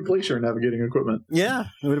her glacier navigating equipment. Yeah,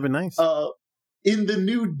 it would have been nice. In the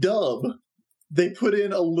new dub, they put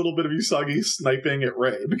in a little bit of Usagi sniping at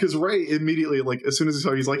Rei, because Rei immediately, as soon as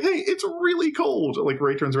Usagi's like, hey, it's really cold,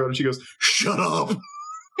 Rei turns around and she goes, shut up!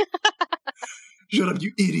 Shut up,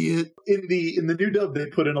 you idiot! In the new dub, they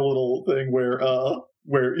put in a little thing where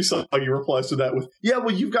Usagi replies to that with, yeah,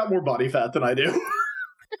 well, you've got more body fat than I do.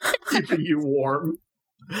 Keeping you warm.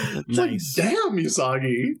 It's nice. Damn,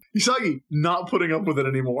 Usagi. Usagi not putting up with it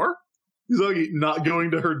anymore. Usagi not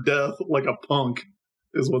going to her death like a punk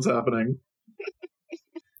is what's happening.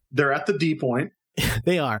 They're at the D point.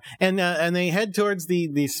 They are. And they head towards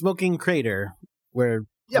the smoking crater where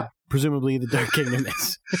presumably the Dark Kingdom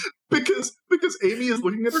is. Because Amy is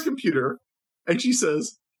looking at her computer and she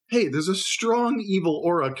says, hey, there's a strong evil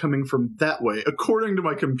aura coming from that way, according to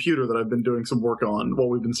my computer that I've been doing some work on while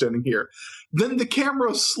we've been standing here. Then the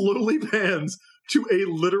camera slowly pans to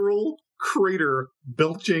a literal crater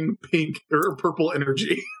belching pink or purple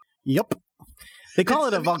energy. Yep. They call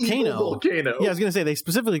it a volcano. Volcano. Yeah, I was going to say, they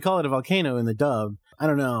specifically call it a volcano in the dub. I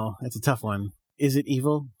don't know. That's a tough one. Is it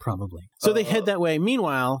evil? Probably. So they head that way.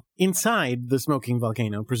 Meanwhile, inside the smoking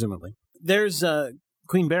volcano, presumably, there's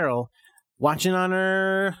Queen Beryl watching on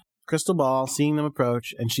her crystal ball, seeing them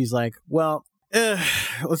approach, and she's like, well,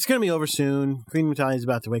 it's going to be over soon. Queen Mutali is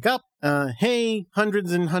about to wake up. Hey,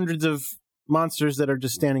 hundreds and hundreds of monsters that are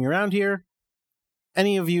just standing around here.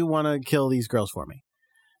 Any of you want to kill these girls for me?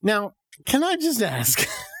 Now, can I just ask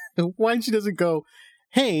why she doesn't go,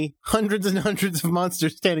 hey, hundreds and hundreds of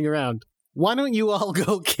monsters standing around. Why don't you all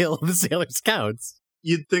go kill the Sailor Scouts?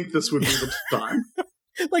 You'd think this would be the time.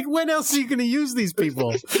 Like, when else are you going to use these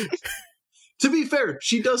people? To be fair,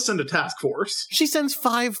 she does send a task force. She sends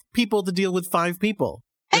 5 people to deal with 5 people.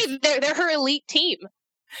 Hey, they're her elite team.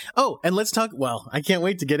 Oh, and let's talk. Well, I can't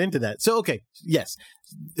wait to get into that. So, okay, yes.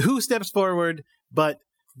 Who steps forward but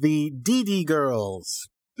the DD girls?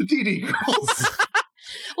 The DD girls.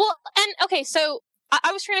 Well, and okay, so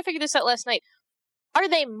I was trying to figure this out last night. Are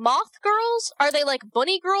they moth girls? Are they like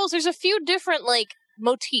bunny girls? There's a few different like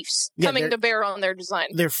motifs coming to bear on their design.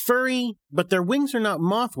 They're furry, but their wings are not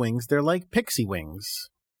moth wings. They're like pixie wings,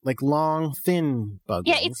 like long, thin bug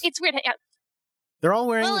wings. It's weird. Yeah. They're all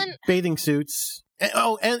wearing bathing suits.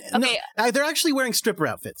 Okay. No, they're actually wearing stripper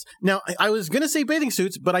outfits. Now, I was going to say bathing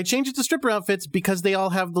suits, but I changed it to stripper outfits because they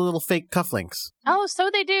all have the little fake cufflinks. Oh,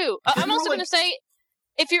 so they do. I'm also going to say,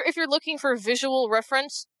 if you're looking for visual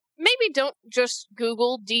reference, maybe don't just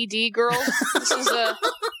Google DD girls. This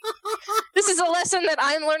is a lesson that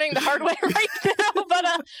I'm learning the hard way right now. But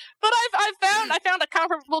I found a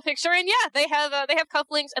comparable picture, and yeah, they have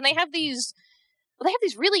cufflinks, and they have these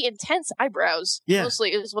really intense eyebrows. Yeah.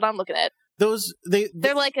 Mostly is what I'm looking at.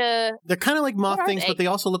 They're like they're kind of like moth things, but they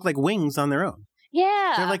also look like wings on their own.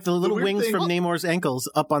 Yeah, they're like the little wings from Namor's ankles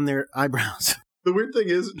up on their eyebrows. The weird thing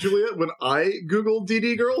is, Juliet, when I Google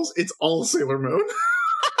DD girls, it's all Sailor Moon.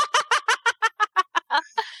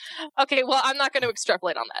 Okay, well, I'm not going to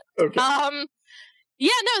extrapolate on that. Okay. Yeah,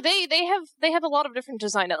 no, they have a lot of different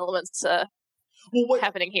design elements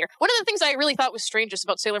happening here. One of the things I really thought was strangest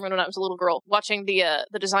about Sailor Moon when I was a little girl, watching the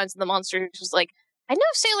designs of the monsters, was like, I know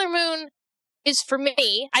Sailor Moon is for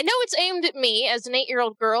me. I know it's aimed at me as an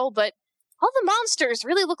 8-year-old girl, but all the monsters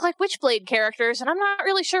really look like Witchblade characters, and I'm not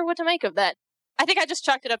really sure what to make of that. I think I just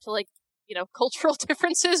chalked it up to, like, cultural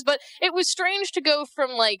differences, but it was strange to go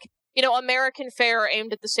from, like, American fare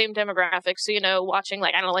aimed at the same demographics. So, watching,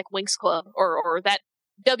 like, I don't know, like Winx Club or that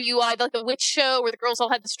WI, like the witch show where the girls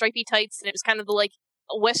all had the stripy tights and it was kind of the, like,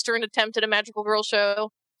 a Western attempt at a magical girl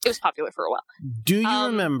show. It was popular for a while. Do you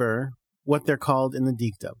remember what they're called in the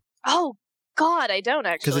Deke dub? Oh, God, I don't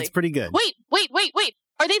actually. Because it's pretty good. Wait.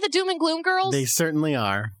 Are they the Doom and Gloom girls? They certainly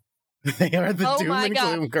are. They are the Doom and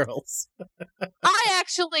Gloom girls. I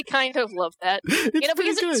actually kind of love that. Because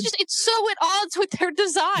it's so at odds with their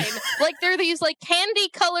design. Like, they're these, like,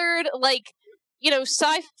 candy-colored, like,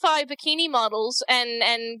 sci-fi bikini models, and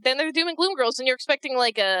then they're Doom and Gloom girls, and you're expecting,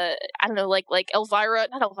 like, I don't know, like Elvira,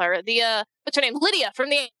 not Elvira, what's her name? Lydia from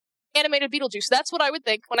the animated Beetlejuice. That's what I would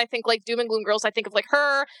think when I think, like, Doom and Gloom girls. I think of, like,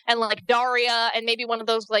 her and, like, Daria and maybe one of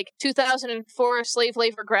those, like, 2004 Slave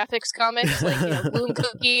Labor graphics comics, like, Gloom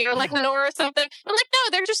Cookie or, like, Lenore or something. I'm like, no,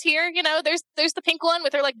 they're just here, there's the pink one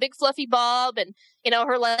with her, like, big fluffy bob and,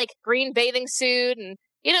 her, like, green bathing suit and,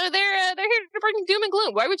 they're here to bring Doom and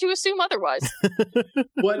Gloom. Why would you assume otherwise?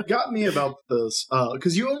 What got me about this,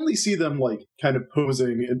 because you only see them, like, kind of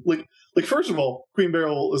posing, and, like, first of all, Queen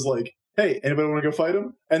Beryl is like, hey, anybody want to go fight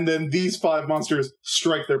him? And then these 5 monsters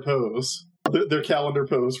strike their pose, their calendar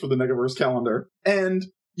pose for the Negaverse calendar. And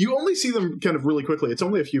you only see them kind of really quickly. It's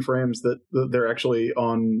only a few frames that they're actually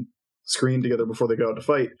on screen together before they go out to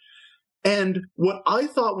fight. And what I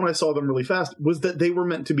thought when I saw them really fast was that they were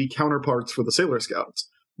meant to be counterparts for the Sailor Scouts.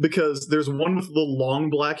 Because there's one with the long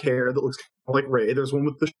black hair that looks kind of like Rey. There's one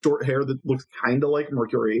with the short hair that looks kind of like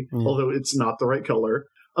Mercury, although it's not the right color.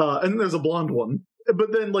 And then there's a blonde one.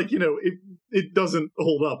 But then, like, it doesn't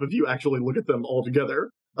hold up if you actually look at them all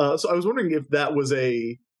together. So I was wondering if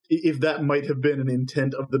that might have been an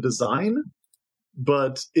intent of the design,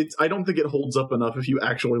 but I don't think it holds up enough if you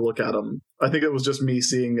actually look at them. I think it was just me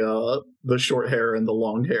seeing the short hair and the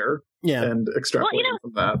long hair and extrapolating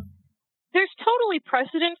from that. There's totally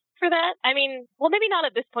precedent for that. I mean, well, maybe not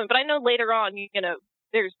at this point, but I know later on,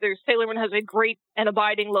 there's Sailor Moon has a great and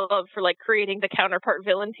abiding love for, like, creating the counterpart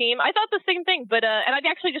villain team. I thought the same thing, but and I'd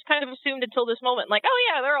actually just kind of assumed until this moment, like, oh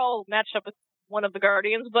yeah, they're all matched up with one of the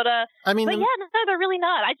Guardians, but no, they're really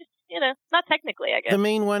not. I just, not technically, I guess. The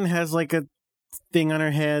main one has, like, a thing on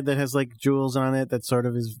her head that has, like, jewels on it that sort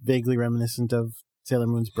of is vaguely reminiscent of Sailor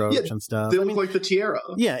Moon's brooch and stuff. They look like the tiara.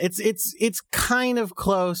 Yeah, it's kind of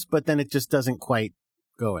close, but then it just doesn't quite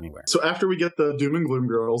go anywhere. So after we get the Doom and Gloom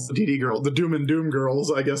girls, the DD girls, the Doom and Doom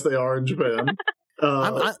girls, I guess they are in Japan.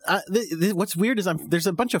 What's weird is there's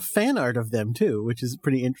a bunch of fan art of them too, which is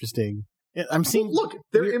pretty interesting. I'm seeing. Well, look,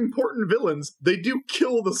 they're important villains. They do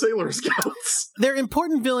kill the Sailor Scouts. They're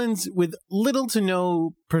important villains with little to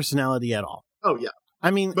no personality at all. Oh yeah.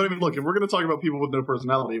 But look, if we're going to talk about people with no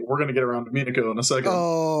personality, we're going to get around to Minako in a second.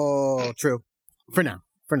 Oh, true. For now,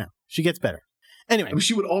 she gets better. Anyway, I mean,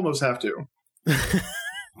 she would almost have to.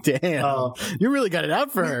 Damn, you really got it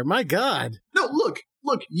out for her. My God. No, look.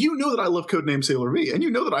 You know that I love Codename Sailor V, and you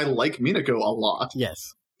know that I like Minako a lot.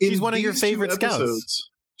 Yes, she's one of your favorite scouts.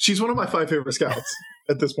 She's one of my 5 favorite scouts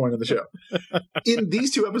at this point in the show. In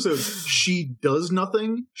these 2 episodes, she does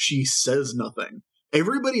nothing. She says nothing.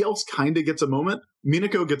 Everybody else kind of gets a moment.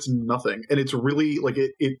 Minako gets nothing. And it's really, like,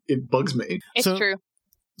 it bugs me. It's true.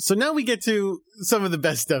 So now we get to some of the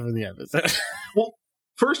best stuff in the episode. Well,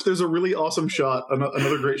 first, there's a really awesome shot,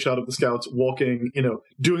 another great shot of the scouts walking,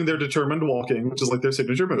 doing their determined walking, which is like their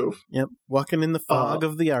signature move. Yep, walking in the fog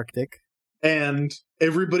of the Arctic. And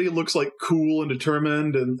everybody looks like cool and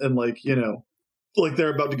determined and like, like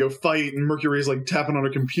they're about to go fight, and Mercury's like tapping on a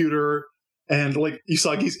computer, and like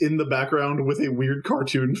Usagi's in the background with a weird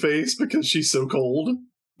cartoon face because she's so cold.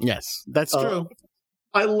 Yes, that's true.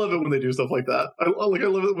 I love it when they do stuff like that. I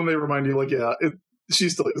love it when they remind you, like,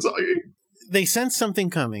 she's still Usagi. They sense something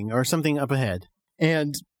coming or something up ahead,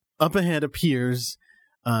 and up ahead appears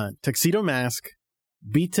Tuxedo Mask,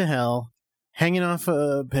 beat to hell, hanging off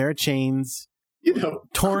a pair of chains,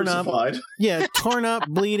 torn crucified. up. Yeah, torn up,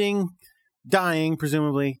 bleeding, dying,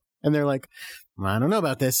 presumably. And they're like, I don't know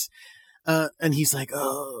about this. And he's like,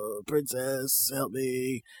 oh, princess, help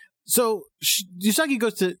me. So Usagi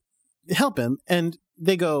goes to help him, and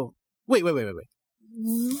they go, wait.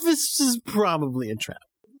 This is probably a trap.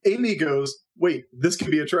 Amy goes, wait, this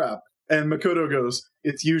could be a trap. And Makoto goes,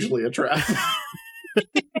 it's usually a trap.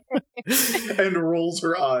 And rolls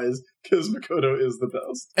her eyes because Makoto is the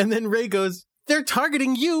best. And then Rei goes, they're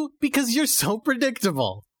targeting you because you're so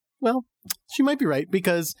predictable. Well, she might be right,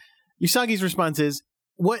 because Usagi's response is,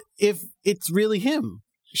 what if it's really him?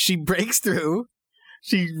 She breaks through.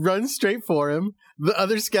 She runs straight for him. The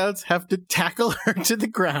other scouts have to tackle her to the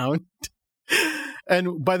ground.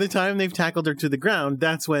 And by the time they've tackled her to the ground,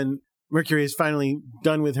 that's when Mercury is finally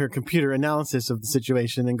done with her computer analysis of the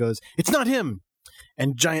situation and goes, it's not him.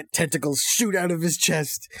 And giant tentacles shoot out of his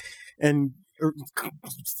chest and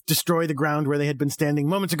destroy the ground where they had been standing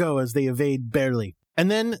moments ago as they evade barely. And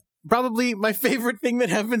then probably my favorite thing that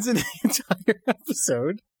happens in the entire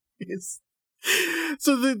episode is...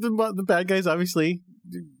 So the bad guys, obviously,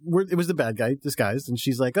 it was the bad guy disguised, and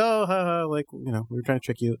she's like, oh, like, we were trying to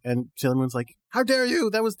trick you. And Sailor Moon's like, how dare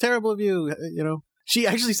you? That was terrible of you. She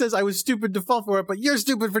actually says, I was stupid to fall for it, but you're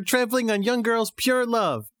stupid for trampling on young girls' pure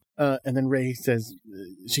love. And then Rei says,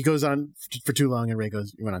 she goes on for too long, and Rei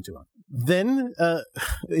goes, you went on too long. Then,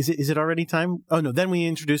 is it already time? Oh, no, then we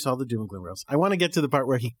introduce all the Doom and Gloom girls. I want to get to the part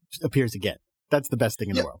where he appears again. That's the best thing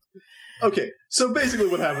in the world. Okay, so basically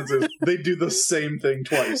what happens is they do the same thing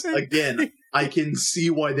twice. Again, I can see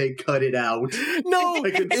why they cut it out. No,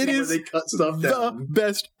 I can see why they cut stuff down. The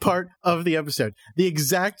best part of the episode. The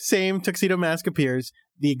exact same Tuxedo Mask appears,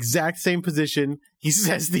 the exact same position. He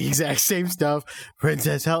says the exact same stuff.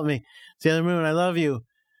 Princess, help me. Sailor Moon, I love you.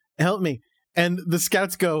 Help me. And the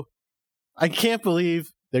scouts go, I can't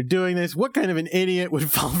believe they're doing this. What kind of an idiot would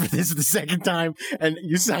fall for this the second time? And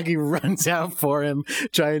Usagi runs out for him,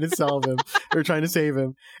 trying to solve him, or trying to save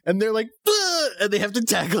him. And they're like, "Ugh!" And they have to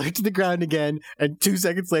tackle her to the ground again. And 2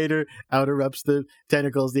 seconds later, out erupts the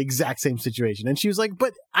tentacles, the exact same situation. And she was like,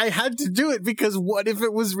 but I had to do it because what if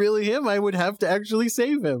it was really him? I would have to actually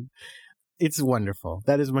save him. It's wonderful.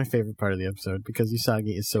 That is my favorite part of the episode, because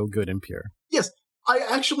Usagi is so good and pure. Yes, I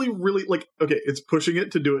actually really, okay, it's pushing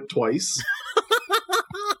it to do it twice.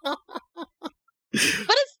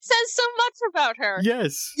 But it says so much about her.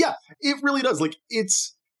 Yes. Yeah, it really does.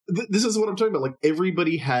 This is what I'm talking about. Like,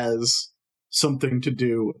 everybody has something to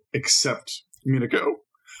do except Minako.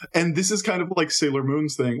 And this is kind of like Sailor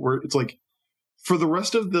Moon's thing, where it's like, for the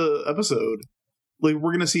rest of the episode, like,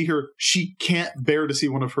 we're going to see her, she can't bear to see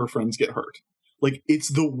one of her friends get hurt. Like,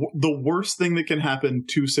 it's the worst thing that can happen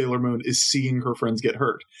to Sailor Moon is seeing her friends get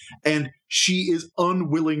hurt. And she is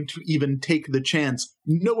unwilling to even take the chance,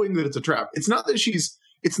 knowing that it's a trap. It's not that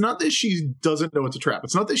she doesn't know it's a trap.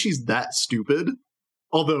 It's not that she's that stupid.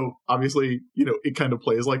 Although, obviously, it kind of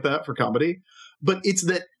plays like that for comedy. But it's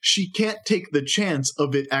that she can't take the chance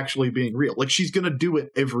of it actually being real. Like, she's going to do it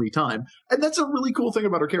every time. And that's a really cool thing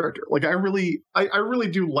about her character. Like, I really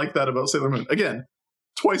do like that about Sailor Moon. Again,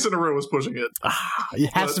 twice in a row was pushing it.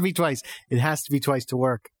 It has to be twice. It has to be twice to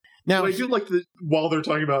work. Now, But I do like while they're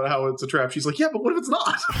talking about how it's a trap, she's like, yeah, but what if it's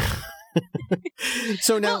not?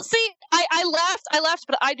 so now, Well, see, I laughed,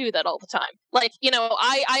 but I do that all the time. Like,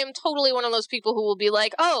 I am totally one of those people who will be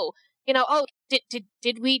like,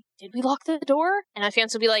 did we lock the door? And my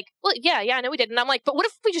fans will be like, well, yeah, I know we did. And I'm like, but what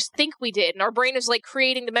if we just think we did? And our brain is like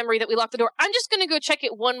creating the memory that we locked the door. I'm just going to go check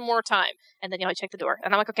it one more time. And then, I check the door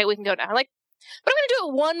and I'm like, okay, we can go now. I'm like, but I'm going to do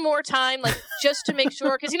it one more time, like, just to make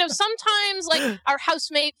sure. Because, sometimes, like, our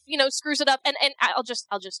housemate, screws it up, and I'll just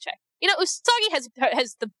check. Usagi has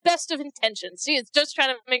the best of intentions. She is just trying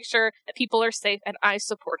to make sure that people are safe, and I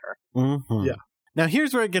support her. Mm-hmm. Yeah. Now,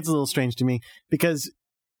 here's where it gets a little strange to me, because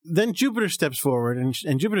then Jupiter steps forward, and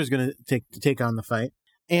Jupiter's going to take on the fight,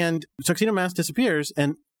 and Tuxedo Mask disappears,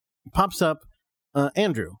 and pops up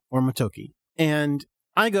Andrew, or Motoki. And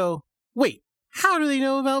I go, wait, how do they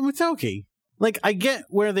know about Motoki? Like, I get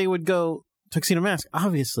where they would go, Tuxedo Mask,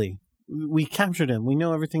 obviously. We captured him. We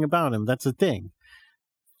know everything about him. That's a thing.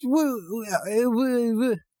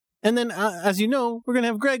 And then, as you know, we're going to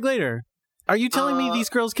have Greg later. Are you telling me these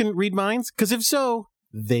girls can read minds? Because if so,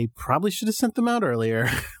 they probably should have sent them out earlier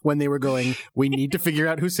when they were going, we need to figure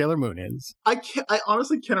out who Sailor Moon is. I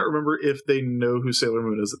honestly cannot remember if they know who Sailor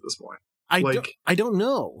Moon is at this point. I don't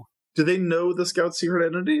know. Do they know the Scout's secret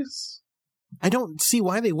identities? I don't see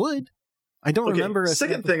why they would. I don't remember.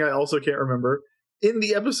 Second thing I also can't remember. In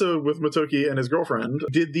the episode with Motoki and his girlfriend,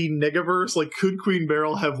 did the Negaverse, could Queen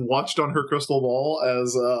Beryl have watched on her crystal ball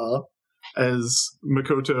as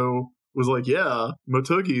Makoto was like, yeah,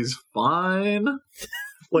 Motoki's fine?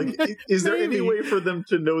 Is there any way for them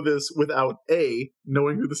to know this without A,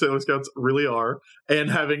 knowing who the Sailor Scouts really are, and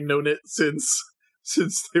having known it since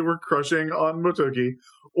they were crushing on Motoki,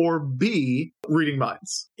 or B, reading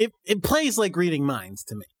minds? It plays like reading minds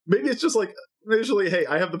to me. Maybe it's just initially, hey,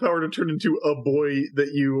 I have the power to turn into a boy that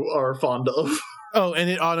you are fond of. Oh, and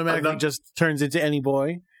it automatically just turns into any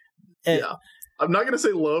boy? Yeah. I'm not going to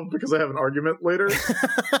say love because I have an argument later.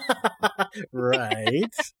 Right.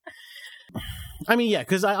 I mean, yeah,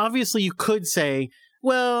 because obviously you could say,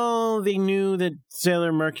 well, they knew that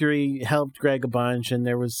Sailor Mercury helped Greg a bunch and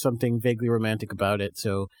there was something vaguely romantic about it,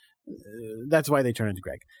 so that's why they turned into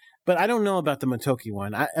Greg. But I don't know about the Motoki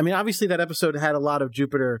one. I mean, obviously that episode had a lot of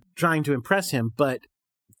Jupiter trying to impress him, but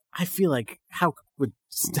I feel like how would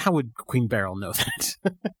Queen Beryl know that?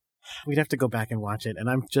 We'd have to go back and watch it, and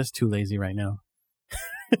I'm just too lazy right now.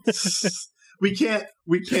 We can't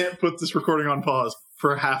put this recording on pause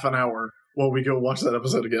for half an hour while we go watch that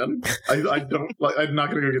episode again. I'm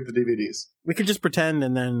not going to go get the DVDs. We could just pretend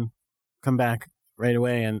and then come back right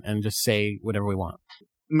away and just say whatever we want.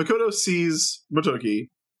 Makoto sees Motoki,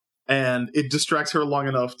 and it distracts her long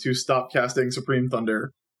enough to stop casting Supreme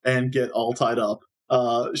Thunder and get all tied up.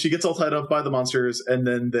 She gets all tied up by the monsters, and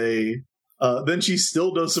then then she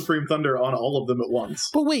still does Supreme Thunder on all of them at once.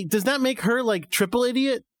 But wait, does that make her triple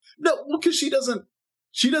idiot? No, well, because she doesn't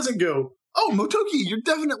go, oh, Motoki, you're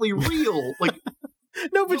definitely real.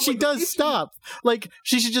 No, but she does stop.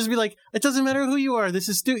 She should just be like, it doesn't matter who you are. This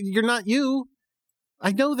is you're not you.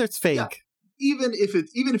 I know that's fake. Yeah. Even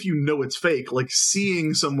if you know it's fake,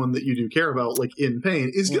 seeing someone that you do care about, in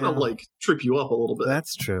pain, is gonna trip you up a little bit.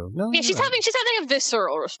 That's true. No, Yeah, she's having a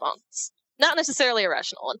visceral response, not necessarily a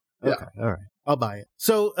rational one. Okay, all right, I'll buy it.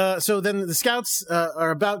 So then the Scouts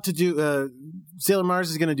are about to do. Sailor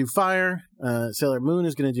Mars is going to do fire. Sailor Moon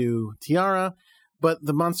is going to do Tiara, but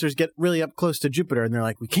the monsters get really up close to Jupiter, and they're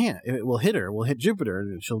like, "We can't. It will hit her. We'll hit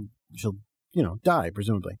Jupiter. She'll die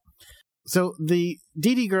presumably." So the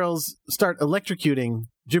DD girls start electrocuting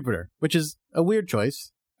Jupiter, which is a weird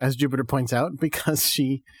choice, as Jupiter points out, because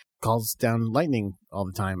she calls down lightning all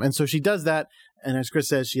the time. And so she does that, and as Chris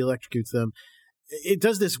says, she electrocutes them. It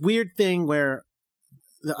does this weird thing where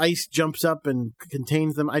the ice jumps up and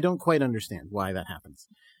contains them. I don't quite understand why that happens.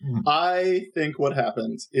 I think what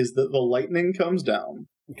happens is that the lightning comes down.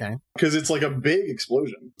 Okay. Because it's a big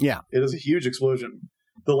explosion. Yeah. It is a huge explosion.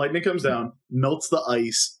 The lightning comes down, melts the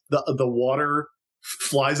ice, the water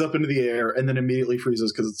flies up into the air, and then immediately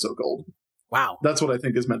freezes because it's so cold. Wow. That's what I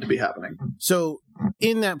think is meant to be happening. So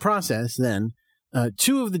in that process, then,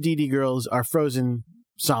 2 of the DD girls are frozen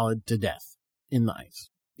solid to death in the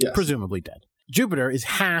ice. Yes. Presumably dead. Jupiter is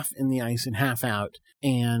half in the ice and half out,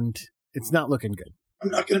 and it's not looking good. I'm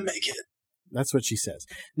not going to make it. That's what she says.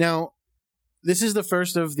 Now, this is the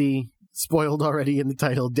first of the spoiled already in the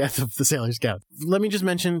title, Death of the Sailor Scout. Let me just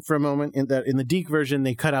mention for a moment that in the DiC version,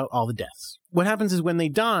 they cut out all the deaths. What happens is when they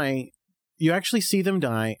die, you actually see them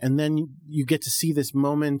die, and then you get to see this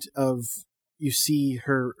moment of, you see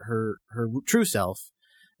her true self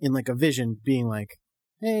in a vision being like,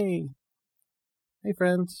 hey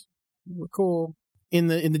friends, we're cool. In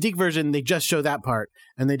the Deke version, they just show that part,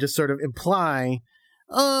 and they just sort of imply,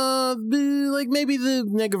 like maybe the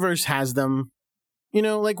Negaverse has them. You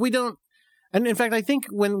know, like we don't. And in fact, I think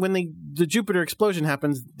when the Jupiter explosion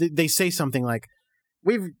happens, they say something like,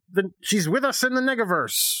 she's with us in the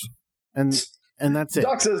Negaverse, and that's it.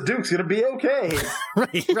 Doc says Duke's gonna be okay.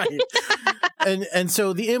 right. and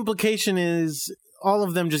so the implication is all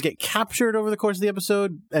of them just get captured over the course of the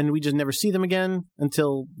episode, and we just never see them again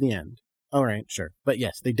until the end. All right, sure. But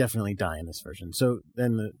yes, they definitely die in this version. So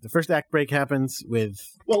then the first act break happens with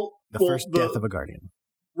the first death of a Guardian.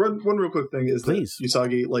 One real quick thing is Please. that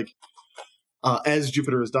Usagi, like, as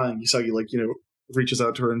Jupiter is dying, Usagi, like, reaches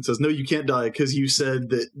out to her and says, no, you can't die because you said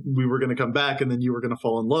that we were going to come back and then you were going to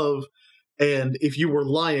fall in love. And if you were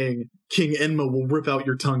lying, King Enma will rip out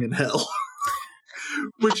your tongue in hell.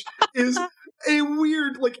 Which is a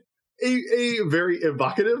weird, like, a very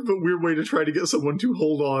evocative but weird way to try to get someone to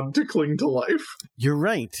hold on, to cling to life. You're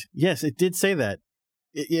right. Yes, it did say that.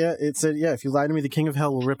 It said, if you lie to me, the King of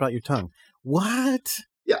Hell will rip out your tongue. What?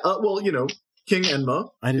 Yeah, King Enma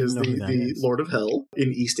is the Lord of Hell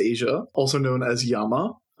in East Asia, also known as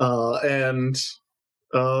Yama. And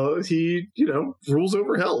he, rules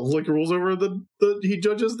over hell, like rules over he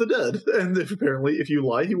judges the dead. And apparently, if you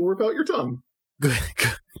lie, he will rip out your tongue.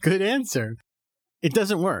 Good answer. It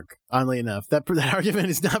doesn't work, oddly enough. That argument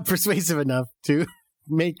is not persuasive enough to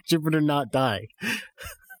make Jupiter not die.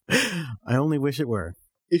 I only wish it were.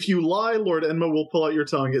 If you lie, Lord Enma will pull out your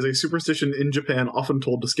tongue is a superstition in Japan often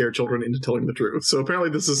told to scare children into telling the truth. So apparently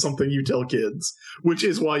this is something you tell kids, which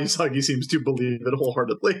is why Usagi seems to believe it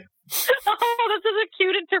wholeheartedly. Oh, this is a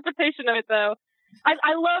cute interpretation of it, though.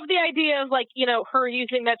 I love the idea of, like, her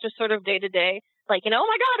using that just sort of day to day. Like, oh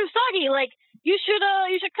my God, Usagi, like, you should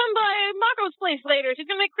come by Mako's place later. She's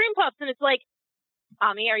gonna make cream puffs. And it's like,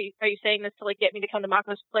 Ami, are you saying this to, like, get me to come to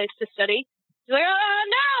Mako's place to study? She's like,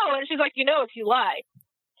 no! And she's like, if you lie,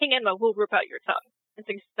 King Enma will rip out your tongue. And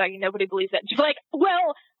so Usagi, nobody believes that. And she's like,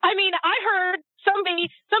 well, I mean, I heard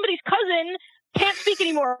somebody's cousin can't speak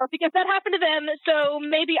anymore because that happened to them, so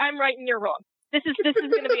maybe I'm right and you're wrong. This is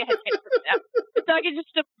going to be a headcanon for me now. Usagi just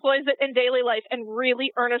deploys it in daily life and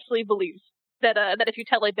really earnestly believes that if you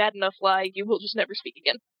tell a bad enough lie, you will just never speak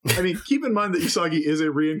again. I mean, keep in mind that Usagi is a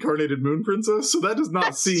reincarnated moon princess, so that does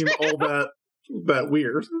not seem all that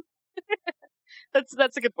weird.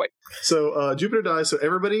 That's a good point. So Jupiter dies, so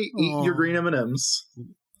everybody eat your green M&Ms.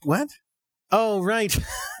 What? Oh, right.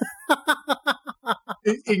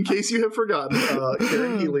 In case you have forgotten,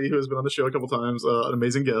 Karen Healy, who has been on the show a couple times, an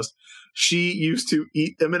amazing guest, she used to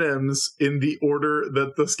eat M&Ms in the order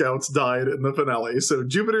that the scouts died in the finale. So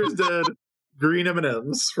Jupiter's dead, green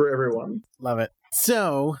M&Ms for everyone. Love it.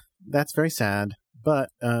 So, that's very sad, but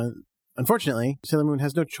unfortunately, Sailor Moon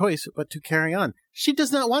has no choice but to carry on. She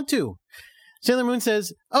does not want to. Sailor Moon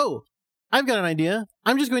says, I've got an idea.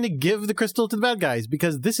 I'm just going to give the crystal to the bad guys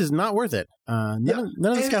because this is not worth it. None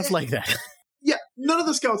of the scouts like that. Yeah, none of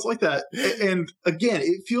the scouts like that. And again,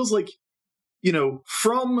 it feels like,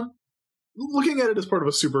 from looking at it as part of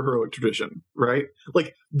a superheroic tradition, right?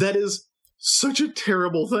 Like, that is such a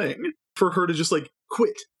terrible thing for her to just, like,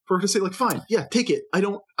 quit. For her to say, like, fine, yeah, take it. I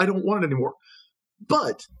don't want it anymore.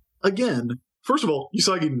 But, again, first of all,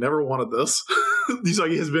 Usagi never wanted this.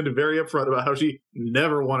 Usagi has been very upfront about how she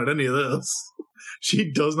never wanted any of this.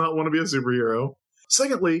 She does not want to be a superhero.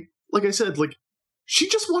 Secondly, like I said, like, she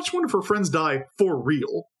just watched one of her friends die for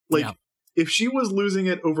real. Like, if she was losing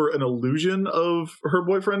it over an illusion of her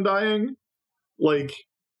boyfriend dying, like,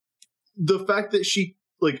 the fact that she,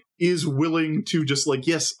 like, is willing to just, like,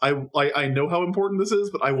 yes, I know how important this is,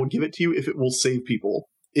 but I will give it to you if it will save people,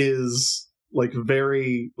 is... is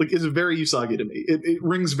very Usagi to me. It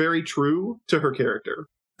rings very true to her character.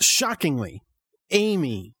 Shockingly,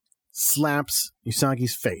 Amy slaps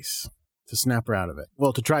Usagi's face to snap her out of it.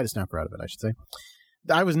 Well, to try to snap her out of it, I should say.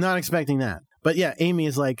 I was not expecting that. But yeah, Amy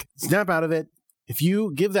is like, snap out of it. If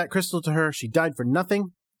you give that crystal to her, she died for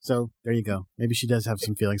nothing. So there you go. Maybe she does have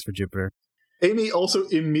some feelings for Jupiter. Amy also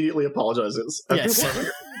immediately apologizes. Yes. I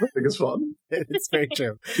think it's fun. It's very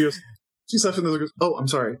true. She slaps him and goes, oh, I'm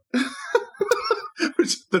sorry.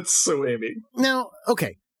 That's so Amy. Now,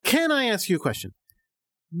 okay, can I ask you a question?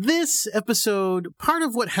 This episode, part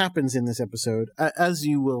of what happens in this episode, as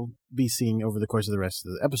you will be seeing over the course of the rest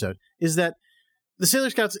of the episode, is that the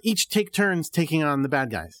Sailor Scouts each take turns taking on the bad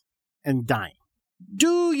guys and dying.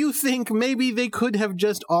 Do you think maybe they could have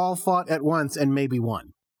just all fought at once and maybe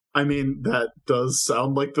won? I mean, that does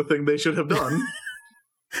sound like the thing they should have done.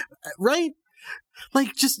 Right?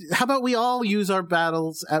 Like, just, how about we all use our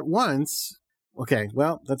battles at once Okay,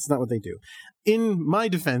 well, that's not what they do. In my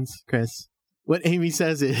defense, Chris, what Amy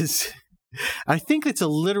says is, I think it's a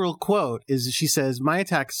literal quote, is she says, my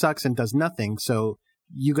attack sucks and does nothing, so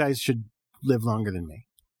you guys should live longer than me.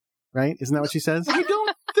 Right? Isn't that what she says? I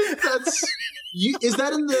don't think that's... was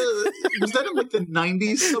that in like the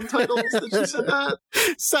 90s subtitles that she said that?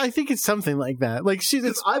 So I think it's something like that. Like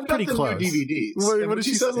it's I've got pretty the close. new DVDs. What does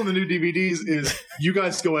she says on the new DVDs is, you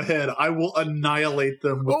guys go ahead, I will annihilate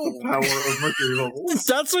them with the power of Mercury levels.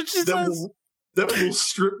 That's what she says. That will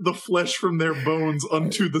strip the flesh from their bones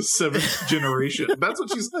unto the 7th generation. That's on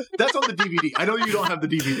the DVD. I know you don't have the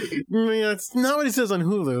DVD. Yeah, it's not what it says on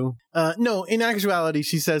Hulu. No, in actuality,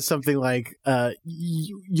 she says something like,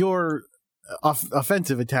 your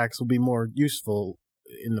offensive attacks will be more useful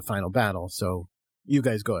in the final battle, so you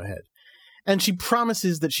guys go ahead. And she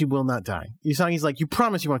promises that she will not die. Usagi's like, you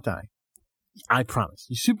promise you won't die? I promise.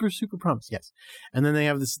 You super, super promise. Yes. And then they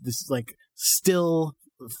have this like still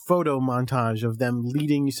photo montage of them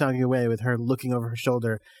leading Usagi away with her looking over her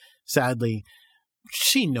shoulder sadly.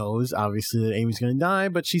 She knows, obviously, that Amy's going to die,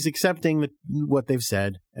 but she's accepting what they've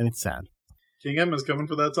said, and it's sad. King M is coming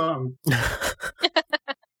for that tongue.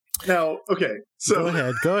 Now, okay, so...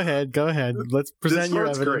 Go ahead. Let's present your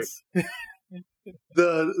evidence. Great.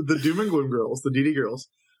 The Doom and Gloom girls, the DD girls,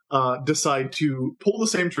 decide to pull the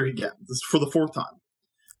same trick again. This is for the 4th time.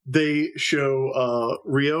 They show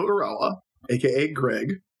Ryo Urawa, a.k.a.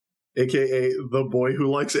 Greg, a.k.a. the boy who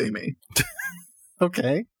likes Amy.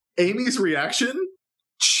 Okay. Amy's reaction,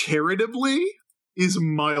 charitably, is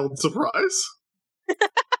mild surprise.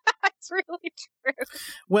 It's really true.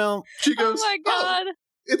 Well, she goes, oh my god.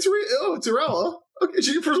 It's Urawa. Okay,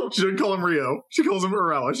 first of all, she doesn't call him Ryo. She calls him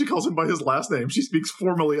Urawa. She calls him by his last name. She speaks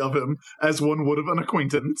formally of him as one would of an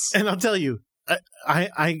acquaintance. And I'll tell you,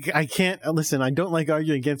 I can't, listen, I don't like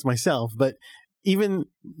arguing against myself, but even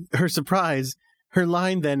her surprise, her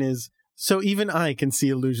line then is, so even I can see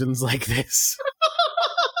illusions like this.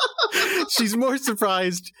 She's more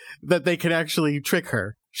surprised that they can actually trick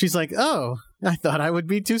her. She's like, oh, I thought I would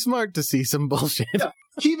be too smart to see some bullshit. Yeah.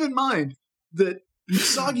 Keep in mind that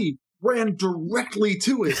Usagi ran directly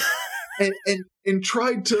to it and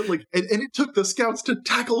tried to, like, and it took the scouts to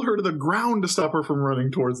tackle her to the ground to stop her from running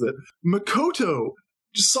towards it. Makoto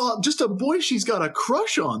saw just a boy she's got a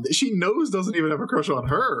crush on that she knows doesn't even have a crush on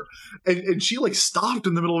her. And she, like, stopped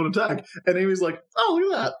in the middle of an attack. And Amy's like, oh,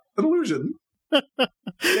 look at that. An illusion.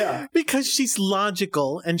 Yeah. Because she's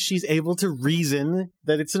logical and she's able to reason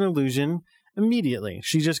that it's an illusion immediately.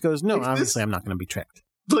 She just goes, no, obviously I'm not going to be tricked.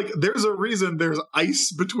 Like, there's a reason there's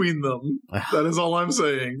ice between them. That is all I'm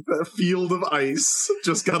saying. That field of ice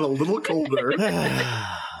just got a little colder.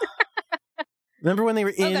 Remember when they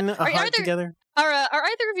were in a heart together? Are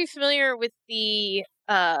either of you familiar with the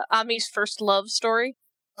Ami's first love story?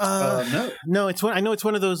 No. No, I know it's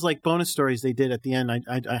one of those like bonus stories they did at the end.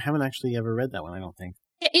 I haven't actually ever read that one, I don't think.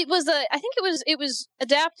 It was I think it was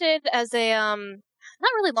adapted as a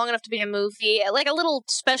not really long enough to be a movie, like a little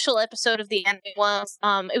special episode of the anime once.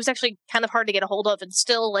 It was actually kind of hard to get a hold of, and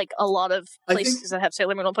still like a lot of places that have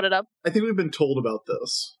Sailor Moon will put it up. I think we've been told about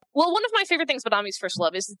this. Well, one of my favorite things about Ami's first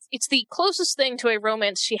love is it's the closest thing to a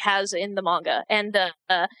romance she has in the manga, and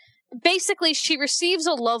basically she receives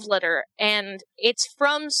a love letter, and it's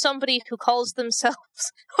from somebody who calls themselves,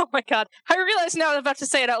 oh my god, I realize now I'm about to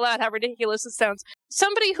say it out loud how ridiculous it sounds.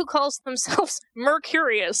 Somebody who calls themselves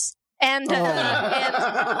Mercurius. And I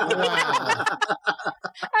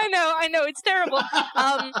know, it's terrible.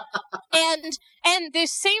 And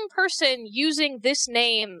this same person using this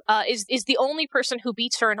name is the only person who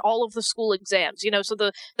beats her in all of the school exams. You know, so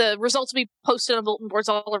the results will be posted on bulletin boards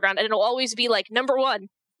all around, and it'll always be like number 1,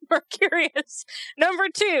 Mercurius, number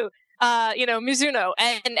 2, Mizuno,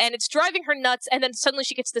 and it's driving her nuts. And then suddenly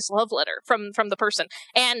she gets this love letter from the person,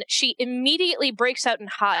 and she immediately breaks out in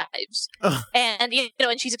hives. And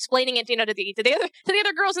and she's explaining it, to the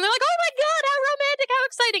other girls, and they're like, "Oh my god, how romantic, how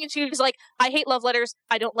exciting!" And she was like, "I hate love letters.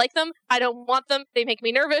 I don't like them. I don't want them. They make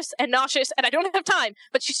me nervous and nauseous, and I don't have time."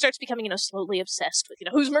 But she starts becoming, slowly obsessed with,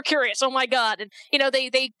 who's Mercurius? Oh my god! And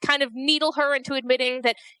they kind of needle her into admitting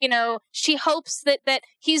that, she hopes that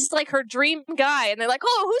he's like her dream guy, and they're like,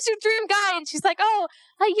 "Oh, who's your dream guy?" And she's like, "Oh,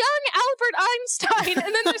 a young Albert Einstein."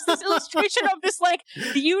 And then there's this illustration of this like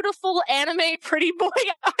beautiful anime pretty boy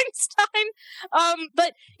Einstein.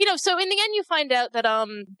 But so in the end you find out that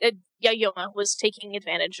Yoma was taking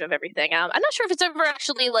advantage of everything. I'm not sure if it's ever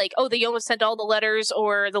actually like, oh, the Yoma sent all the letters,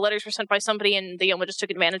 or the letters were sent by somebody and the Yoma just took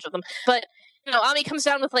advantage of them. But Ami comes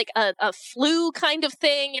down with like a flu kind of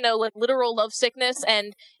thing, like literal love sickness,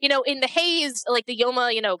 and in the haze, like the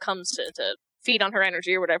Yoma, comes to feed on her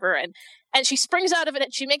energy or whatever. And she springs out of it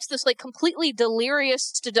and she makes this like completely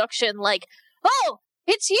delirious deduction like, oh,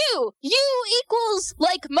 it's you! You equals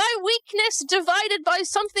like my weakness divided by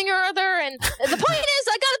something or other, and the point is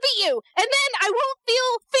I gotta beat you, and then I won't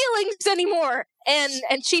feel feelings anymore.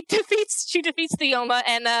 And she defeats the Yoma,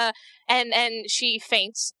 and she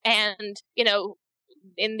faints, and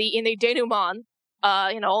in the denouement,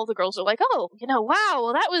 all the girls are like, oh, wow,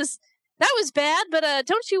 well that was bad, but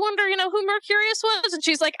don't you wonder, who Mercurius was? And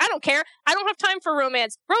she's like, I don't care. I don't have time for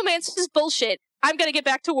romance. Romance is bullshit. I'm gonna get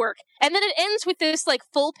back to work. And then it ends with this like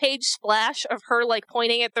full page splash of her like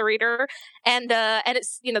pointing at the reader, and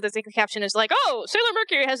it's the caption is like, oh, Sailor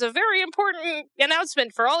Mercury has a very important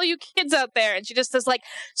announcement for all you kids out there, and she just says like,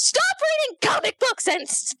 stop reading comic books and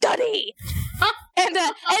study. and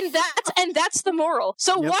that's the moral.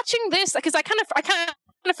 So watching this, because I kind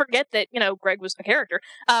of forget that Greg was a character.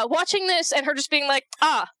 Watching this and her just being like,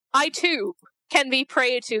 I too can be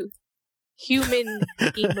prey to human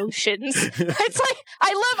emotions. It's like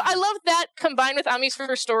I love that combined with Ami's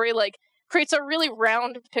first story, like creates a really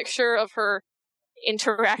round picture of her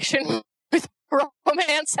interaction with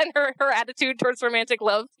romance and her attitude towards romantic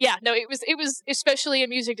love. Yeah, no, it was especially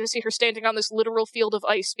amusing to see her standing on this literal field of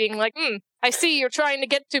ice being like, I see you're trying to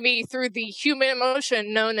get to me through the human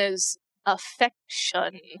emotion known as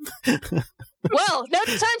affection. Well, no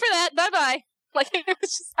time for that. Bye-bye. Like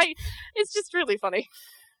it's just really funny.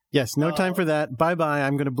 Yes, no time for that. Bye-bye,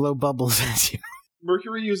 I'm going to blow bubbles at you.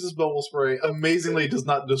 Mercury uses bubble spray. Amazingly, does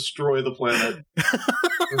not destroy the planet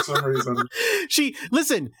for some reason.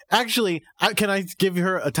 Actually, can I give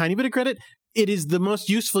her a tiny bit of credit? It is the most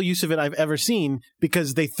useful use of it I've ever seen,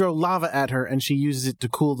 because they throw lava at her and she uses it to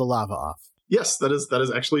cool the lava off. Yes, that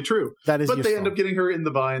is actually true. That is useful. They end up getting her in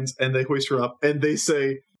the vines, and they hoist her up, and they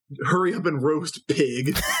say, hurry up and roast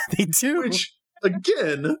pig. They do. Which,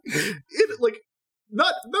 again,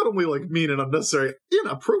 not only like mean and unnecessary,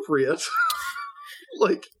 inappropriate.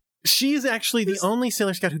 Like, she is actually the only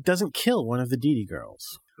Sailor Scout who doesn't kill one of the Dee Dee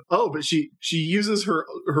girls. Oh, but she uses her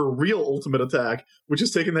real ultimate attack, which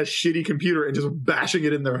is taking that shitty computer and just bashing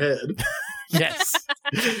it in their head. Yes.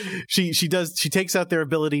 She takes out their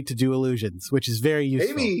ability to do illusions, which is very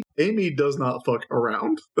useful. Amy does not fuck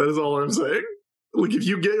around. That is all I'm saying. Like, if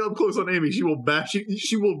you get up close on Amy, she will bash you.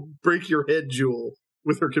 She will break your head, Jewel,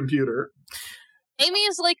 with her computer. Amy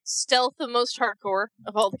is like stealth the most hardcore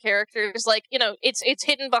of all the characters. Like, it's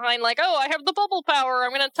hidden behind like, oh, I have the bubble power,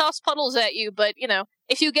 I'm gonna toss puddles at you, but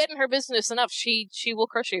if you get in her business enough, she will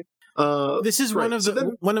crush you. This is one of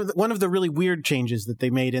the really weird changes that they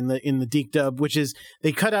made in the Deke dub, which is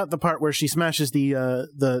they cut out the part where she smashes the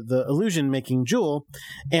illusion making Jewel,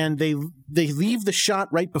 and they leave the shot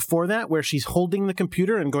right before that where she's holding the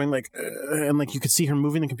computer and going like, and like you could see her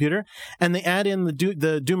moving the computer, and they add in the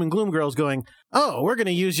Doom and Gloom girls going, oh, we're going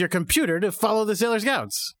to use your computer to follow the Sailor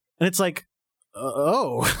Scouts, and it's like,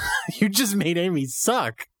 oh, you just made Amy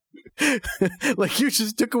suck. Like, you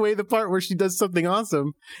just took away the part where she does something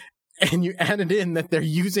awesome, and you added in that they're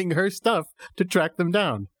using her stuff to track them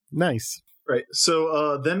down. Nice. Right.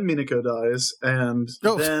 So then Minako dies, and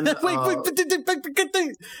then... Wait.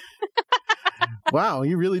 Wow,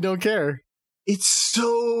 you really don't care. It's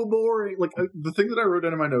so boring. Like, the thing that I wrote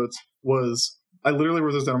down in my notes was... I literally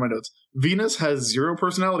wrote this down in my notes. Venus has zero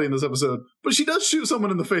personality in this episode, but she does shoot someone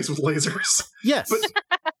in the face with lasers. Yes. But,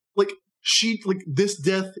 this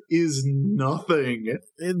death is nothing.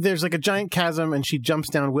 There's like a giant chasm, and she jumps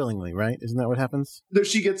down willingly, right? Isn't that what happens? No,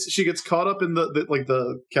 she gets caught up in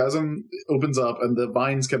the chasm opens up, and the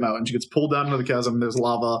vines come out, and she gets pulled down into the chasm, and there's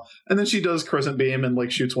lava, and then she does crescent beam and like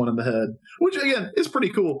shoots one in the head, which again is pretty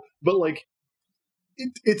cool, but like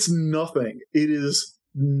it's nothing. It is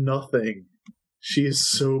nothing. She is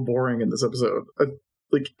so boring in this episode. I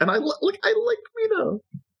like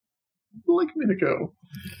Minako.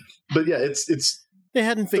 But yeah, it's they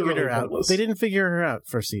hadn't figured her out. They didn't figure her out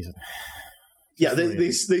first season. Yeah,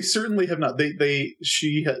 they certainly have not.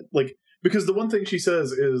 She had because the one thing she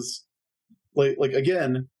says is like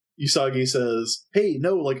again, Usagi says, "Hey,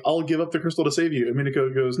 no, like I'll give up the crystal to save you." And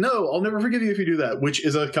Minako goes, "No, I'll never forgive you if you do that," which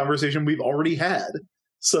is a conversation we've already had.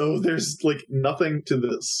 So there's like nothing to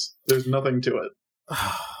this. There's nothing to it.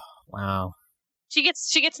 Wow. She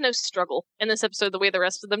gets no struggle in this episode the way the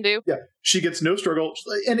rest of them do. Yeah, she gets no struggle.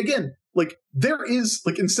 And again, like there is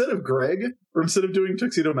like instead of Greg or instead of doing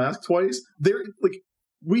Tuxedo Mask twice,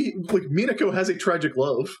 Minako has a tragic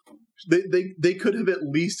love. They could have at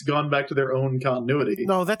least gone back to their own continuity.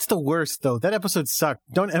 No, that's the worst though. That episode sucked.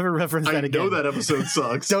 Don't ever reference that again. I know that episode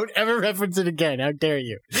sucks. Don't ever reference it again. How dare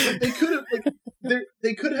you? They could have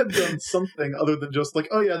they could have done something other than just like,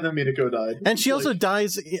 oh yeah, and then Minako died. And she also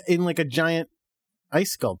dies in like a giant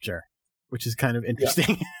ice sculpture, which is kind of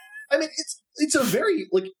interesting. Yeah. I mean, it's a very,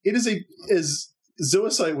 like, it is as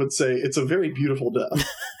Zoisite would say, it's a very beautiful death.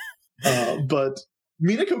 But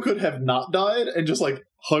Minako could have not died and just like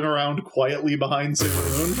hung around quietly behind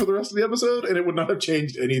Sailor Moon for the rest of the episode, and it would not have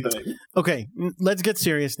changed anything. Okay, let's get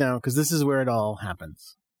serious now, because this is where it all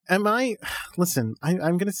happens. Listen, I'm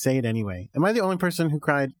going to say it anyway. Am I the only person who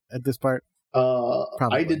cried at this part?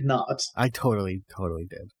 Probably. I did not. I totally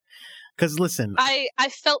did. Because listen, I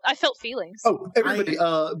felt feelings. Oh, everybody!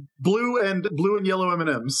 Blue and yellow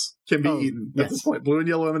M&Ms can be eaten at this point. Blue and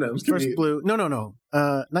yellow M&Ms can be eaten. Blue. No,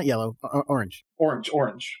 not yellow. Orange.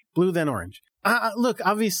 Orange. Blue, then orange. Look,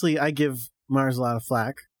 obviously, I give Mars a lot of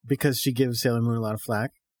flack because she gives Sailor Moon a lot of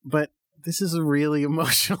flack, but this is a really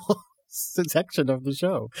emotional section of the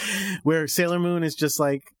show where Sailor Moon is just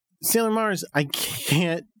like, Sailor Mars, I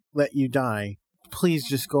can't let you die. Please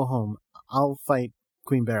just go home. I'll fight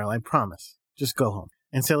Queen Beryl, I promise. Just go home.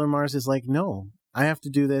 And Sailor Mars is like, no, I have to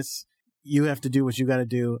do this. You have to do what you got to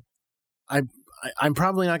do. I'm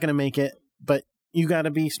probably not going to make it, but you got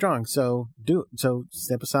to be strong. So do it. So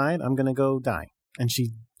step aside. I'm going to go die. And she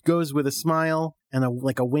goes with a smile and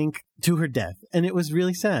a wink to her death. And it was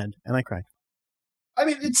really sad. And I cried. I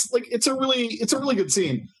mean, it's a really good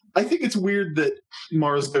scene. I think it's weird that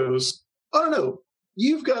Mars goes, oh no,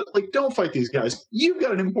 you've got, like, don't fight these guys. You've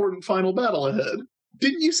got an important final battle ahead.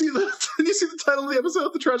 Didn't you see the title of the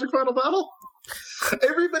episode, The Tragic Final Battle?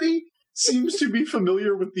 Everybody seems to be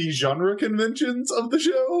familiar with the genre conventions of the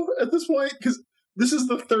show at this point, because this is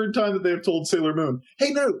the third time that they have told Sailor Moon,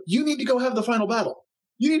 hey, no, you need to go have the final battle.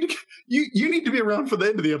 You need to be around for the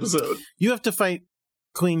end of the episode. You have to fight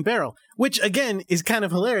Queen Beryl, which, again, is kind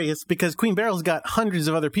of hilarious, because Queen Beryl's got hundreds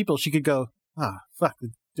of other people she could go, fuck, the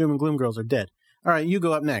Doom and Gloom girls are dead. All right, you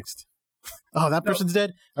go up next. Oh, that person's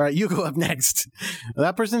dead? All right, you go up next.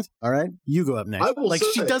 That person's? All right, you go up next. Like,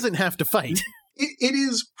 she doesn't have to fight. It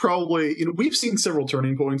is probably, we've seen several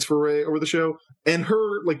turning points for Rei over the show, and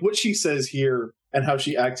her, like, what she says here and how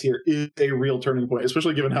she acts here is a real turning point,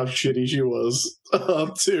 especially given how shitty she was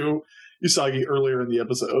to Usagi earlier in the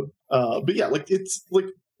episode. But yeah, like, it's like,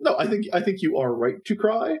 no, I think you are right to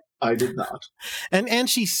cry. I did not. And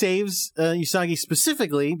she saves Usagi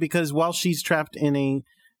specifically because while she's trapped in a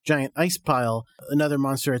giant ice pile, another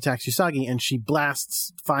monster attacks Usagi, and she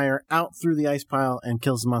blasts fire out through the ice pile and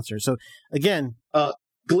kills the monster. So again,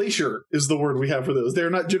 glacier is the word we have for those. They're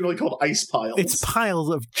not generally called ice piles. It's piles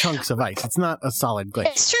of chunks of ice. It's not a solid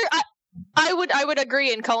glacier. It's true. I would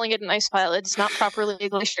agree in calling it an ice pile. It's not properly a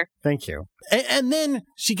glacier. Thank you. And then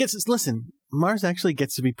she gets this. Listen, Mars actually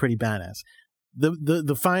gets to be pretty badass.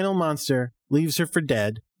 The final monster leaves her for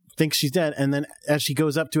dead, thinks she's dead, and then as she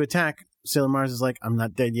goes up to attack, Sailor Mars is like, I'm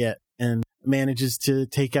not dead yet, and manages to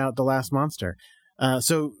take out the last monster.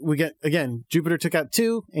 So we get, again, Jupiter took out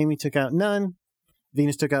 2, Amy took out none,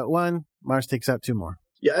 Venus took out 1, Mars takes out 2 more.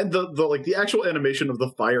 Yeah, and the actual animation of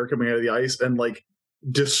the fire coming out of the ice and like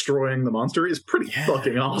destroying the monster is pretty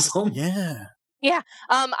fucking awesome. Yeah. Yeah.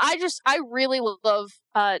 I really love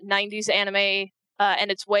 90s anime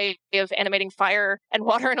and its way of animating fire and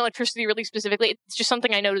water and electricity really specifically. It's just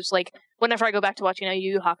something I noticed, like, whenever I go back to watch, Yu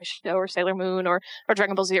Yu Hakusho or Sailor Moon or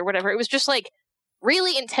Dragon Ball Z or whatever, it was just, like,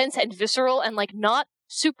 really intense and visceral and, like, not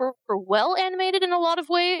super well animated in a lot of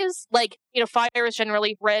ways. Like, fire is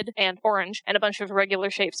generally red and orange and a bunch of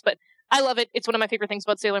regular shapes, but I love it. It's one of my favorite things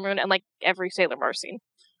about Sailor Moon and, like, every Sailor Mars scene.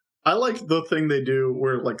 I like the thing they do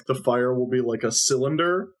where, like, the fire will be, like, a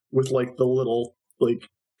cylinder with, like, the little, like,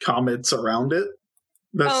 comets around it.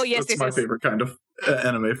 That's my favorite kind of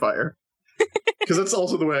anime fire. Because that's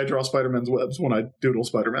also the way I draw Spider-Man's webs when I doodle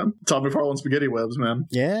Spider-Man. Todd McFarlane spaghetti webs, man.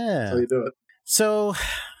 Yeah. That's how you do it. So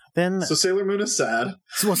Sailor Moon is sad.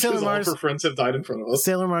 Well, Sailor Mars, all her friends have died in front of us.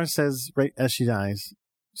 Sailor Mars says, right as she dies,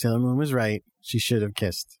 Sailor Moon was right. She should have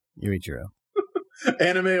kissed Yuichiro.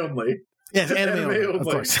 Anime only. Yes, anime only, of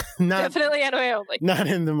course. Definitely anime only. Not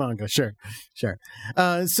in the manga, sure.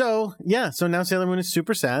 So now Sailor Moon is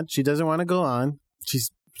super sad. She doesn't want to go on.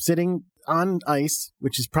 She's sitting on ice,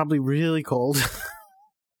 which is probably really cold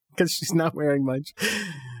because she's not wearing much.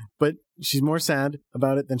 But she's more sad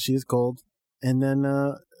about it than she is cold. And then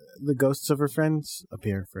the ghosts of her friends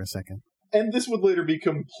appear for a second. And this would later be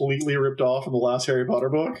completely ripped off in the last Harry Potter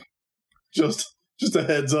book. Just a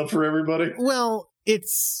heads up for everybody. Well, it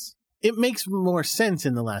makes more sense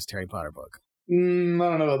in the last Harry Potter book. I don't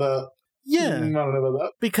know about that. Yeah. I don't know about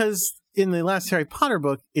that. Because in the last Harry Potter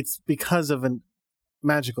book, it's because of a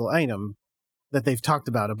magical item that they've talked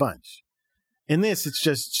about a bunch. In this, it's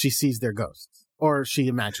just she sees their ghosts. Or she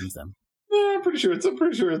imagines them. I'm pretty sure it's it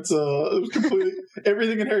was completely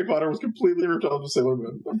everything in Harry Potter was completely ripped off of Sailor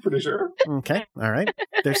Moon. I'm pretty sure. Okay, all right.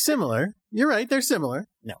 They're similar. You're right, they're similar.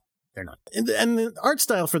 No, they're not. And the art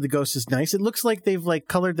style for the ghosts is nice. It looks like they've like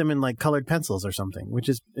colored them in like colored pencils or something, which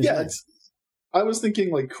is nice. I was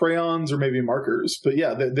thinking like crayons or maybe markers, but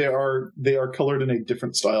yeah, they are colored in a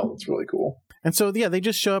different style. It's really cool. And so yeah, they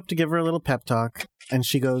just show up to give her a little pep talk, and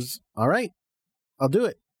she goes, "All right, I'll do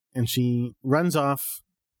it." And she runs off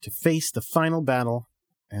to face the final battle,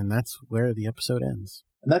 and that's where the episode ends.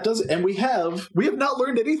 And that does it. And we have not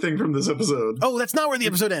learned anything from this episode. Oh, that's not where the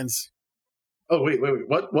episode ends. Oh, wait.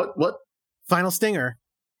 What? Final stinger.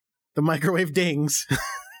 The microwave dings.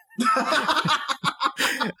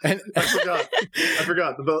 And I forgot.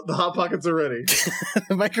 The Hot Pockets are ready.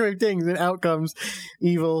 The microwave dings, and out comes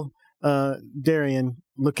evil Darian,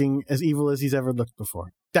 looking as evil as he's ever looked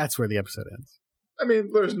before. That's where the episode ends. I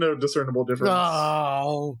mean, there's no discernible difference.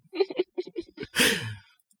 Oh.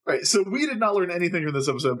 Right, so we did not learn anything from this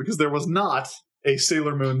episode because there was not a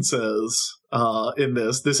Sailor Moon Says in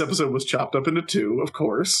this. This episode was chopped up into 2, of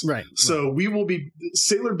course. Right. So we will be...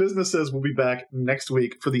 Sailor Business Says will be back next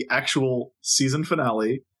week for the actual season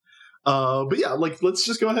finale. But yeah, like, let's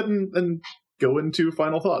just go ahead and go into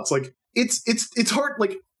final thoughts. Like, it's hard...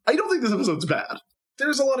 Like, I don't think this episode's bad.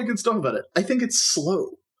 There's a lot of good stuff about it. I think it's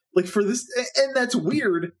slow. Like, for this, and that's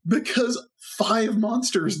weird because 5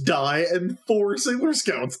 monsters die and 4 Sailor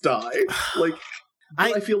Scouts die. Like,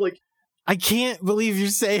 I feel like I can't believe you're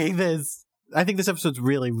saying this. I think this episode's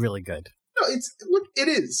really, really good. No, it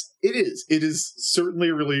is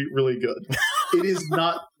certainly really, really good. It is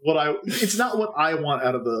not it's not what I want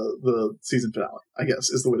out of the season finale, I guess,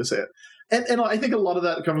 is the way to say it. And I think a lot of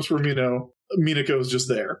that comes from, Minako's just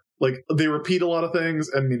there. Like, they repeat a lot of things,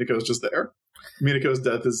 and Minako's just there. Minako's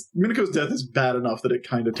death is bad enough that it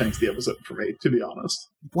kind of tanks the episode for me, to be honest.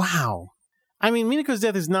 Wow. I mean, Minako's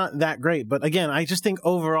death is not that great, but again, I just think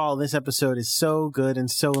overall this episode is so good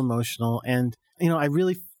and so emotional, and, I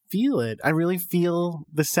really feel it. I really feel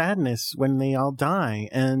the sadness when they all die,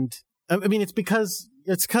 and, I mean, it's because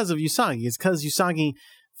of Usagi. It's because Usagi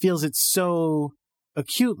feels it so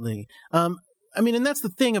acutely. I mean, and that's the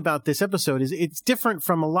thing about this episode is it's different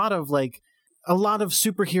from a lot of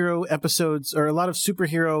superhero episodes, or a lot of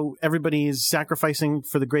superhero everybody is sacrificing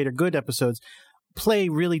for the greater good episodes play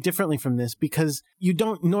really differently from this, because you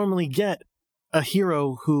don't normally get a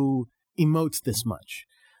hero who emotes this much.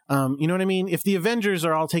 You know what I mean? If the Avengers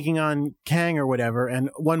are all taking on Kang or whatever, and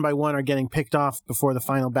one by one are getting picked off before the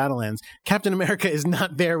final battle ends, Captain America is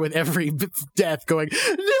not there with every death going,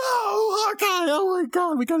 "No, Hawkeye, oh my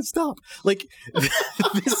God, we gotta stop." Like,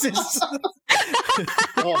 this is...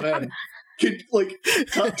 Oh, man.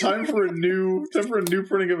 Time for a new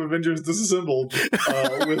printing of Avengers Disassembled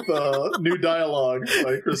with new dialogue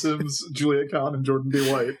by Chris Sims, Juliet Kahn, and Jordan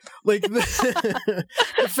B. White. Like the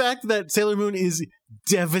fact that Sailor Moon is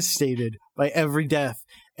devastated by every death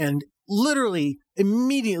and literally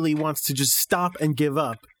immediately wants to just stop and give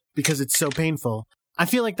up because it's so painful. I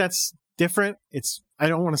feel like that's different. I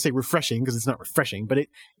don't want to say refreshing because it's not refreshing, but it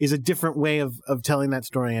is a different way of telling that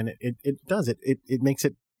story, and it makes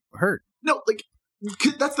it hurt. No, like,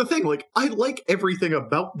 that's the thing. Like, I like everything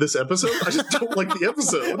about this episode. I just don't like the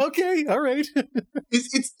episode. Okay, all right.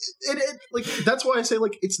 Like, that's why I say,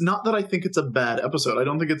 like, it's not that I think it's a bad episode. I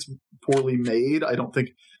don't think it's poorly made. I don't think,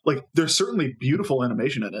 like, there's certainly beautiful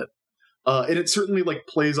animation in it. And it certainly, like,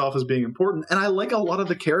 plays off as being important. And I like a lot of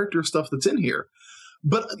the character stuff that's in here.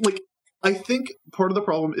 But, like, I think part of the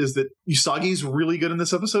problem is that Usagi's really good in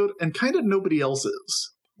this episode, and kind of nobody else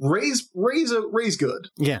is. Ray's good.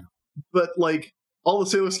 Yeah. But, like, all the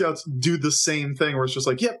Sailor Scouts do the same thing where it's just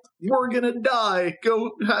like, yep, we're gonna die.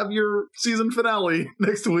 Go have your season finale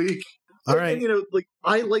next week. All right. And, like,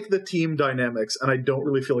 I like the team dynamics, and I don't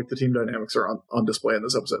really feel like the team dynamics are on display in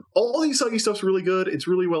this episode. All the Usagi stuff's really good. It's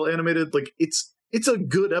really well animated. Like, it's a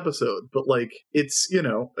good episode, but, like, it's,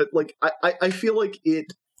 like, I feel like it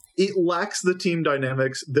lacks the team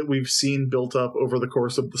dynamics that we've seen built up over the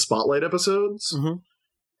course of the Spotlight episodes. Mm-hmm.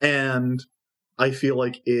 And I feel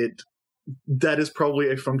like that is probably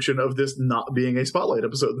a function of this not being a Spotlight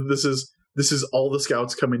episode. This is all the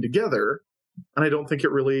Scouts coming together, and I don't think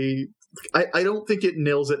it really... I don't think it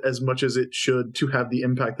nails it as much as it should to have the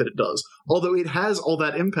impact that it does. Although it has all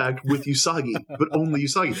that impact with Usagi, but only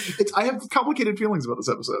Usagi. I have complicated feelings about this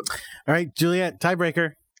episode. All right, Juliet,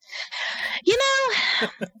 tiebreaker.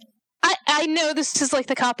 I know this is like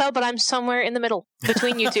the cop-out, but I'm somewhere in the middle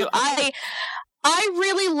between you two. I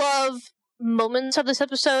really love moments of this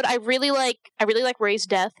episode. I really like Ray's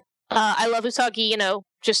death. I love Usagi,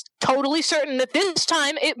 just totally certain that this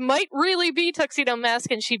time it might really be Tuxedo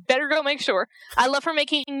Mask, and she better go make sure. I love her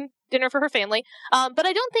making dinner for her family, but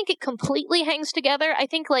I don't think it completely hangs together. I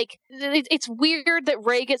think, it's weird that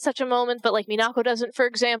Rei gets such a moment, but, Minako doesn't, for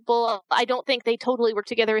example. I don't think they totally work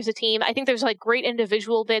together as a team. I think there's, great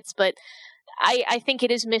individual bits, but I think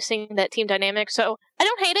it is missing that team dynamic, so I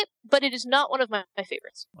don't hate it, but it is not one of my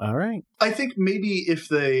favorites. All right. I think maybe if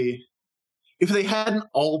they hadn't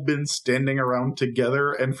all been standing around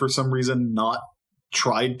together and for some reason not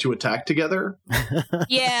tried to attack together.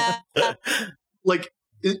 Yeah.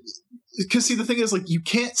 Because see, the thing is, you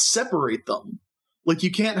can't separate them.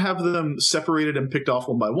 You can't have them separated and picked off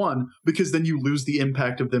one by one, because then you lose the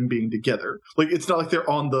impact of them being together. It's not like they're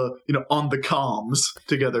on the comms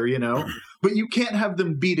together, but you can't have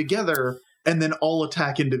them be together and then all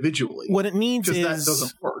attack individually. What it needs is, that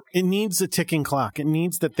doesn't work. It needs a ticking clock. It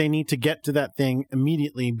needs that they need to get to that thing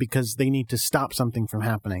immediately because they need to stop something from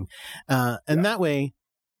happening. That way,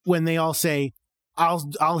 when they all say,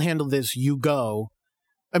 I'll handle this, you go.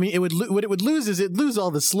 I mean, what it would lose is it'd lose all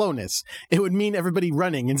the slowness. It would mean everybody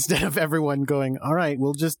running instead of everyone going, all right,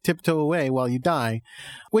 we'll just tiptoe away while you die,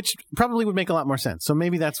 which probably would make a lot more sense. So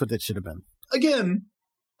maybe that's what it should have been. Again,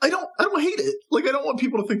 I don't hate it. I don't want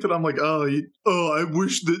people to think that I'm I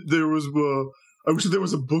wish that there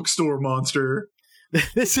was a bookstore monster.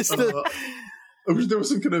 This is I wish there was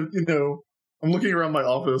some kind of, I'm looking around my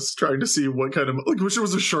office trying to see what kind of, I wish there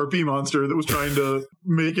was a Sharpie monster that was trying to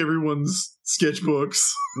make everyone's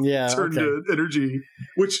sketchbooks turn to energy,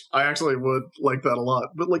 which I actually would like that a lot.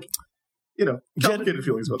 But complicated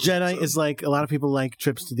feelings about Jedi is a lot of people like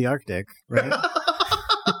trips to the Arctic, right?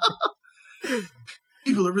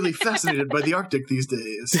 People are really fascinated by the Arctic these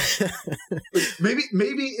days. Maybe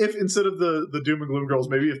if instead of the Doom and Gloom girls,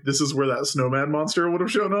 maybe if this is where that snowman monster would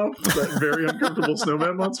have shown up, that very uncomfortable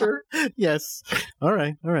snowman monster. Yes. All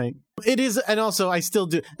right. It is, and also I still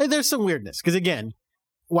do. There's some weirdness because again,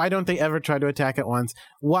 why don't they ever try to attack at once?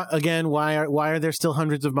 Why are there still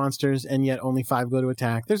hundreds of monsters and yet only 5 go to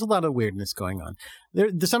attack? There's a lot of weirdness going on.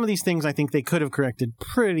 Some of these things I think they could have corrected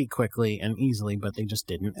pretty quickly and easily, but they just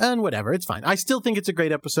didn't. And whatever, it's fine. I still think it's a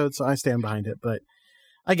great episode, so I stand behind it, but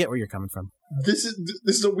I get where you're coming from. This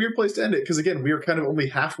is a weird place to end it, because again, we are kind of only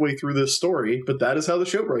halfway through this story, but that is how the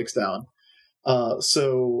show breaks down.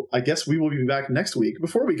 So I guess we will be back next week.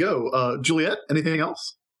 Before we go, Juliet, anything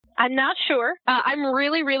else? I'm not sure. I'm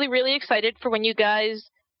really, really, really excited for when you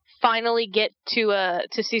guys finally get to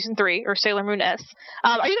season 3 or Sailor Moon S.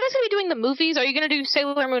 Are you guys going to be doing the movies? Are you going to do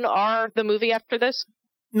Sailor Moon R, the movie, after this?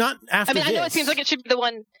 Not after this. I know it seems like it should be the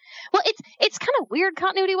one. Well, it's kind of weird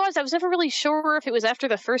continuity-wise. I was never really sure if it was after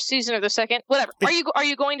the first season or the second. Whatever. Are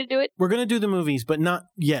you going to do it? We're going to do the movies, but not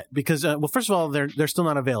yet because, first of all, they're still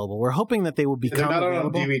not available. We're hoping that they will become available. They're not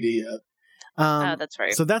on DVD yet. That's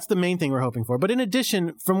right. So that's the main thing we're hoping for. But in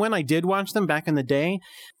addition, from when I did watch them back in the day,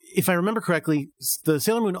 if I remember correctly, the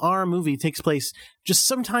Sailor Moon R movie takes place just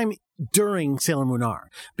sometime during Sailor Moon R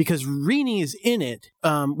because Rini is in it.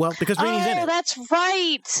 Because Rini's in it. Oh, that's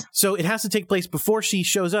right. So it has to take place before she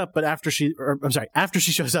shows up, but after she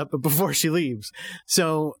shows up, but before she leaves.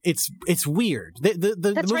 So it's weird. The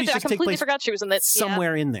movies just take place. Forgot she was in that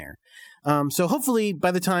somewhere in there. So hopefully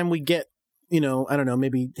by the time we get, I don't know,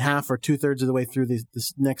 maybe half or 2/3 of the way through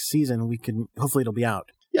this next season, hopefully it'll be out.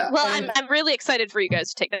 Yeah. Well, I'm really excited for you guys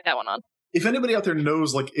to take that one on. If anybody out there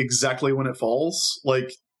knows exactly when it falls,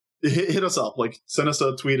 hit us up. Send us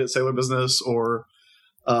a tweet at Sailor Business or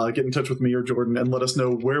get in touch with me or Jordan and let us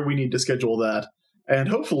know where we need to schedule that. And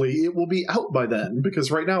hopefully it will be out by then,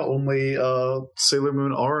 because right now only Sailor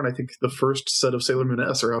Moon R and I think the first set of Sailor Moon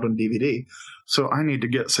S are out on DVD. So I need to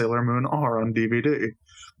get Sailor Moon R on DVD.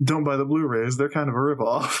 Don't buy the Blu-rays. They're kind of a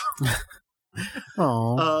ripoff.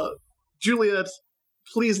 Aww. Juliet,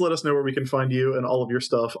 please let us know where we can find you and all of your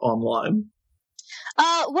stuff online.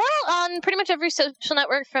 Well, on pretty much every social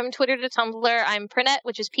network from Twitter to Tumblr, I'm Prynnette,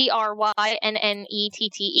 which is PRYNNETTE,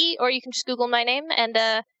 or you can just Google my name and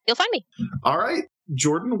you'll find me. All right.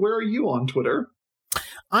 Jordan, where are you on Twitter?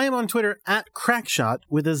 I am on Twitter at Crackshot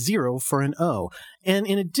with a 0 for an O. And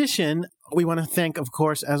in addition, we want to thank, of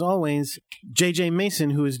course, as always, JJ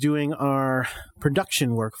Mason, who is doing our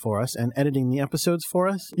production work for us and editing the episodes for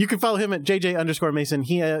us. You can follow him at JJ_Mason.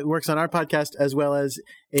 He works on our podcast as well as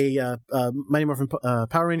a Mighty Morphin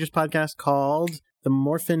Power Rangers podcast called The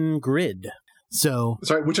Morphin Grid.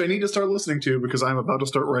 Sorry, which I need to start listening to because I'm about to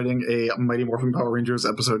start writing a Mighty Morphin Power Rangers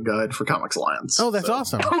episode guide for Comics Alliance. Oh, that's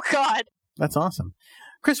awesome. Oh, God. That's awesome.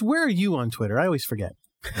 Chris, where are you on Twitter? I always forget.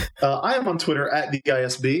 I am on Twitter at the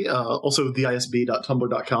ISB, also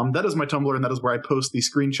theisb.tumblr.com. That is my Tumblr, and that is where I post the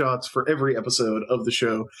screenshots for every episode of the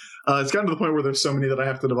show. It's gotten to the point where there's so many that I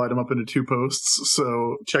have to divide them up into 2 posts,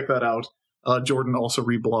 so check that out. Jordan also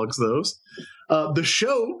reblogs those. The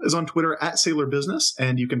show is on Twitter at Sailor Business,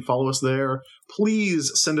 and you can follow us there.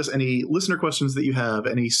 Please send us any listener questions that you have,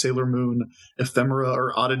 any Sailor Moon ephemera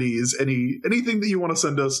or oddities, anything that you want to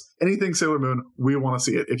send us, anything Sailor Moon, we want to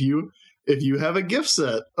see it. If you have a gift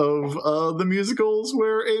set of the musicals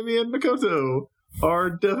where Amy and Makoto are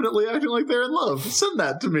definitely acting like they're in love, send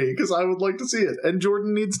that to me, because I would like to see it, and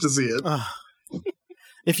Jordan needs to see it.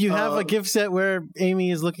 If you have a gift set where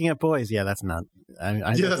Amy is looking at boys, that's not.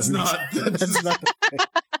 That's not.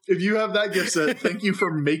 If you have that gift set, thank you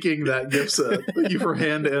for making that gift set. Thank you for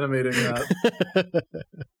hand animating that.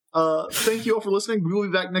 Thank you all for listening. We will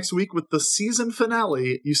be back next week with the season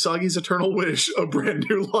finale, Usagi's Eternal Wish, A Brand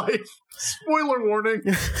New Life. Spoiler warning.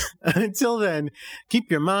 Until then,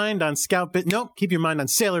 keep your mind on keep your mind on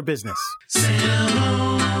Sailor Business. Sailor Moon.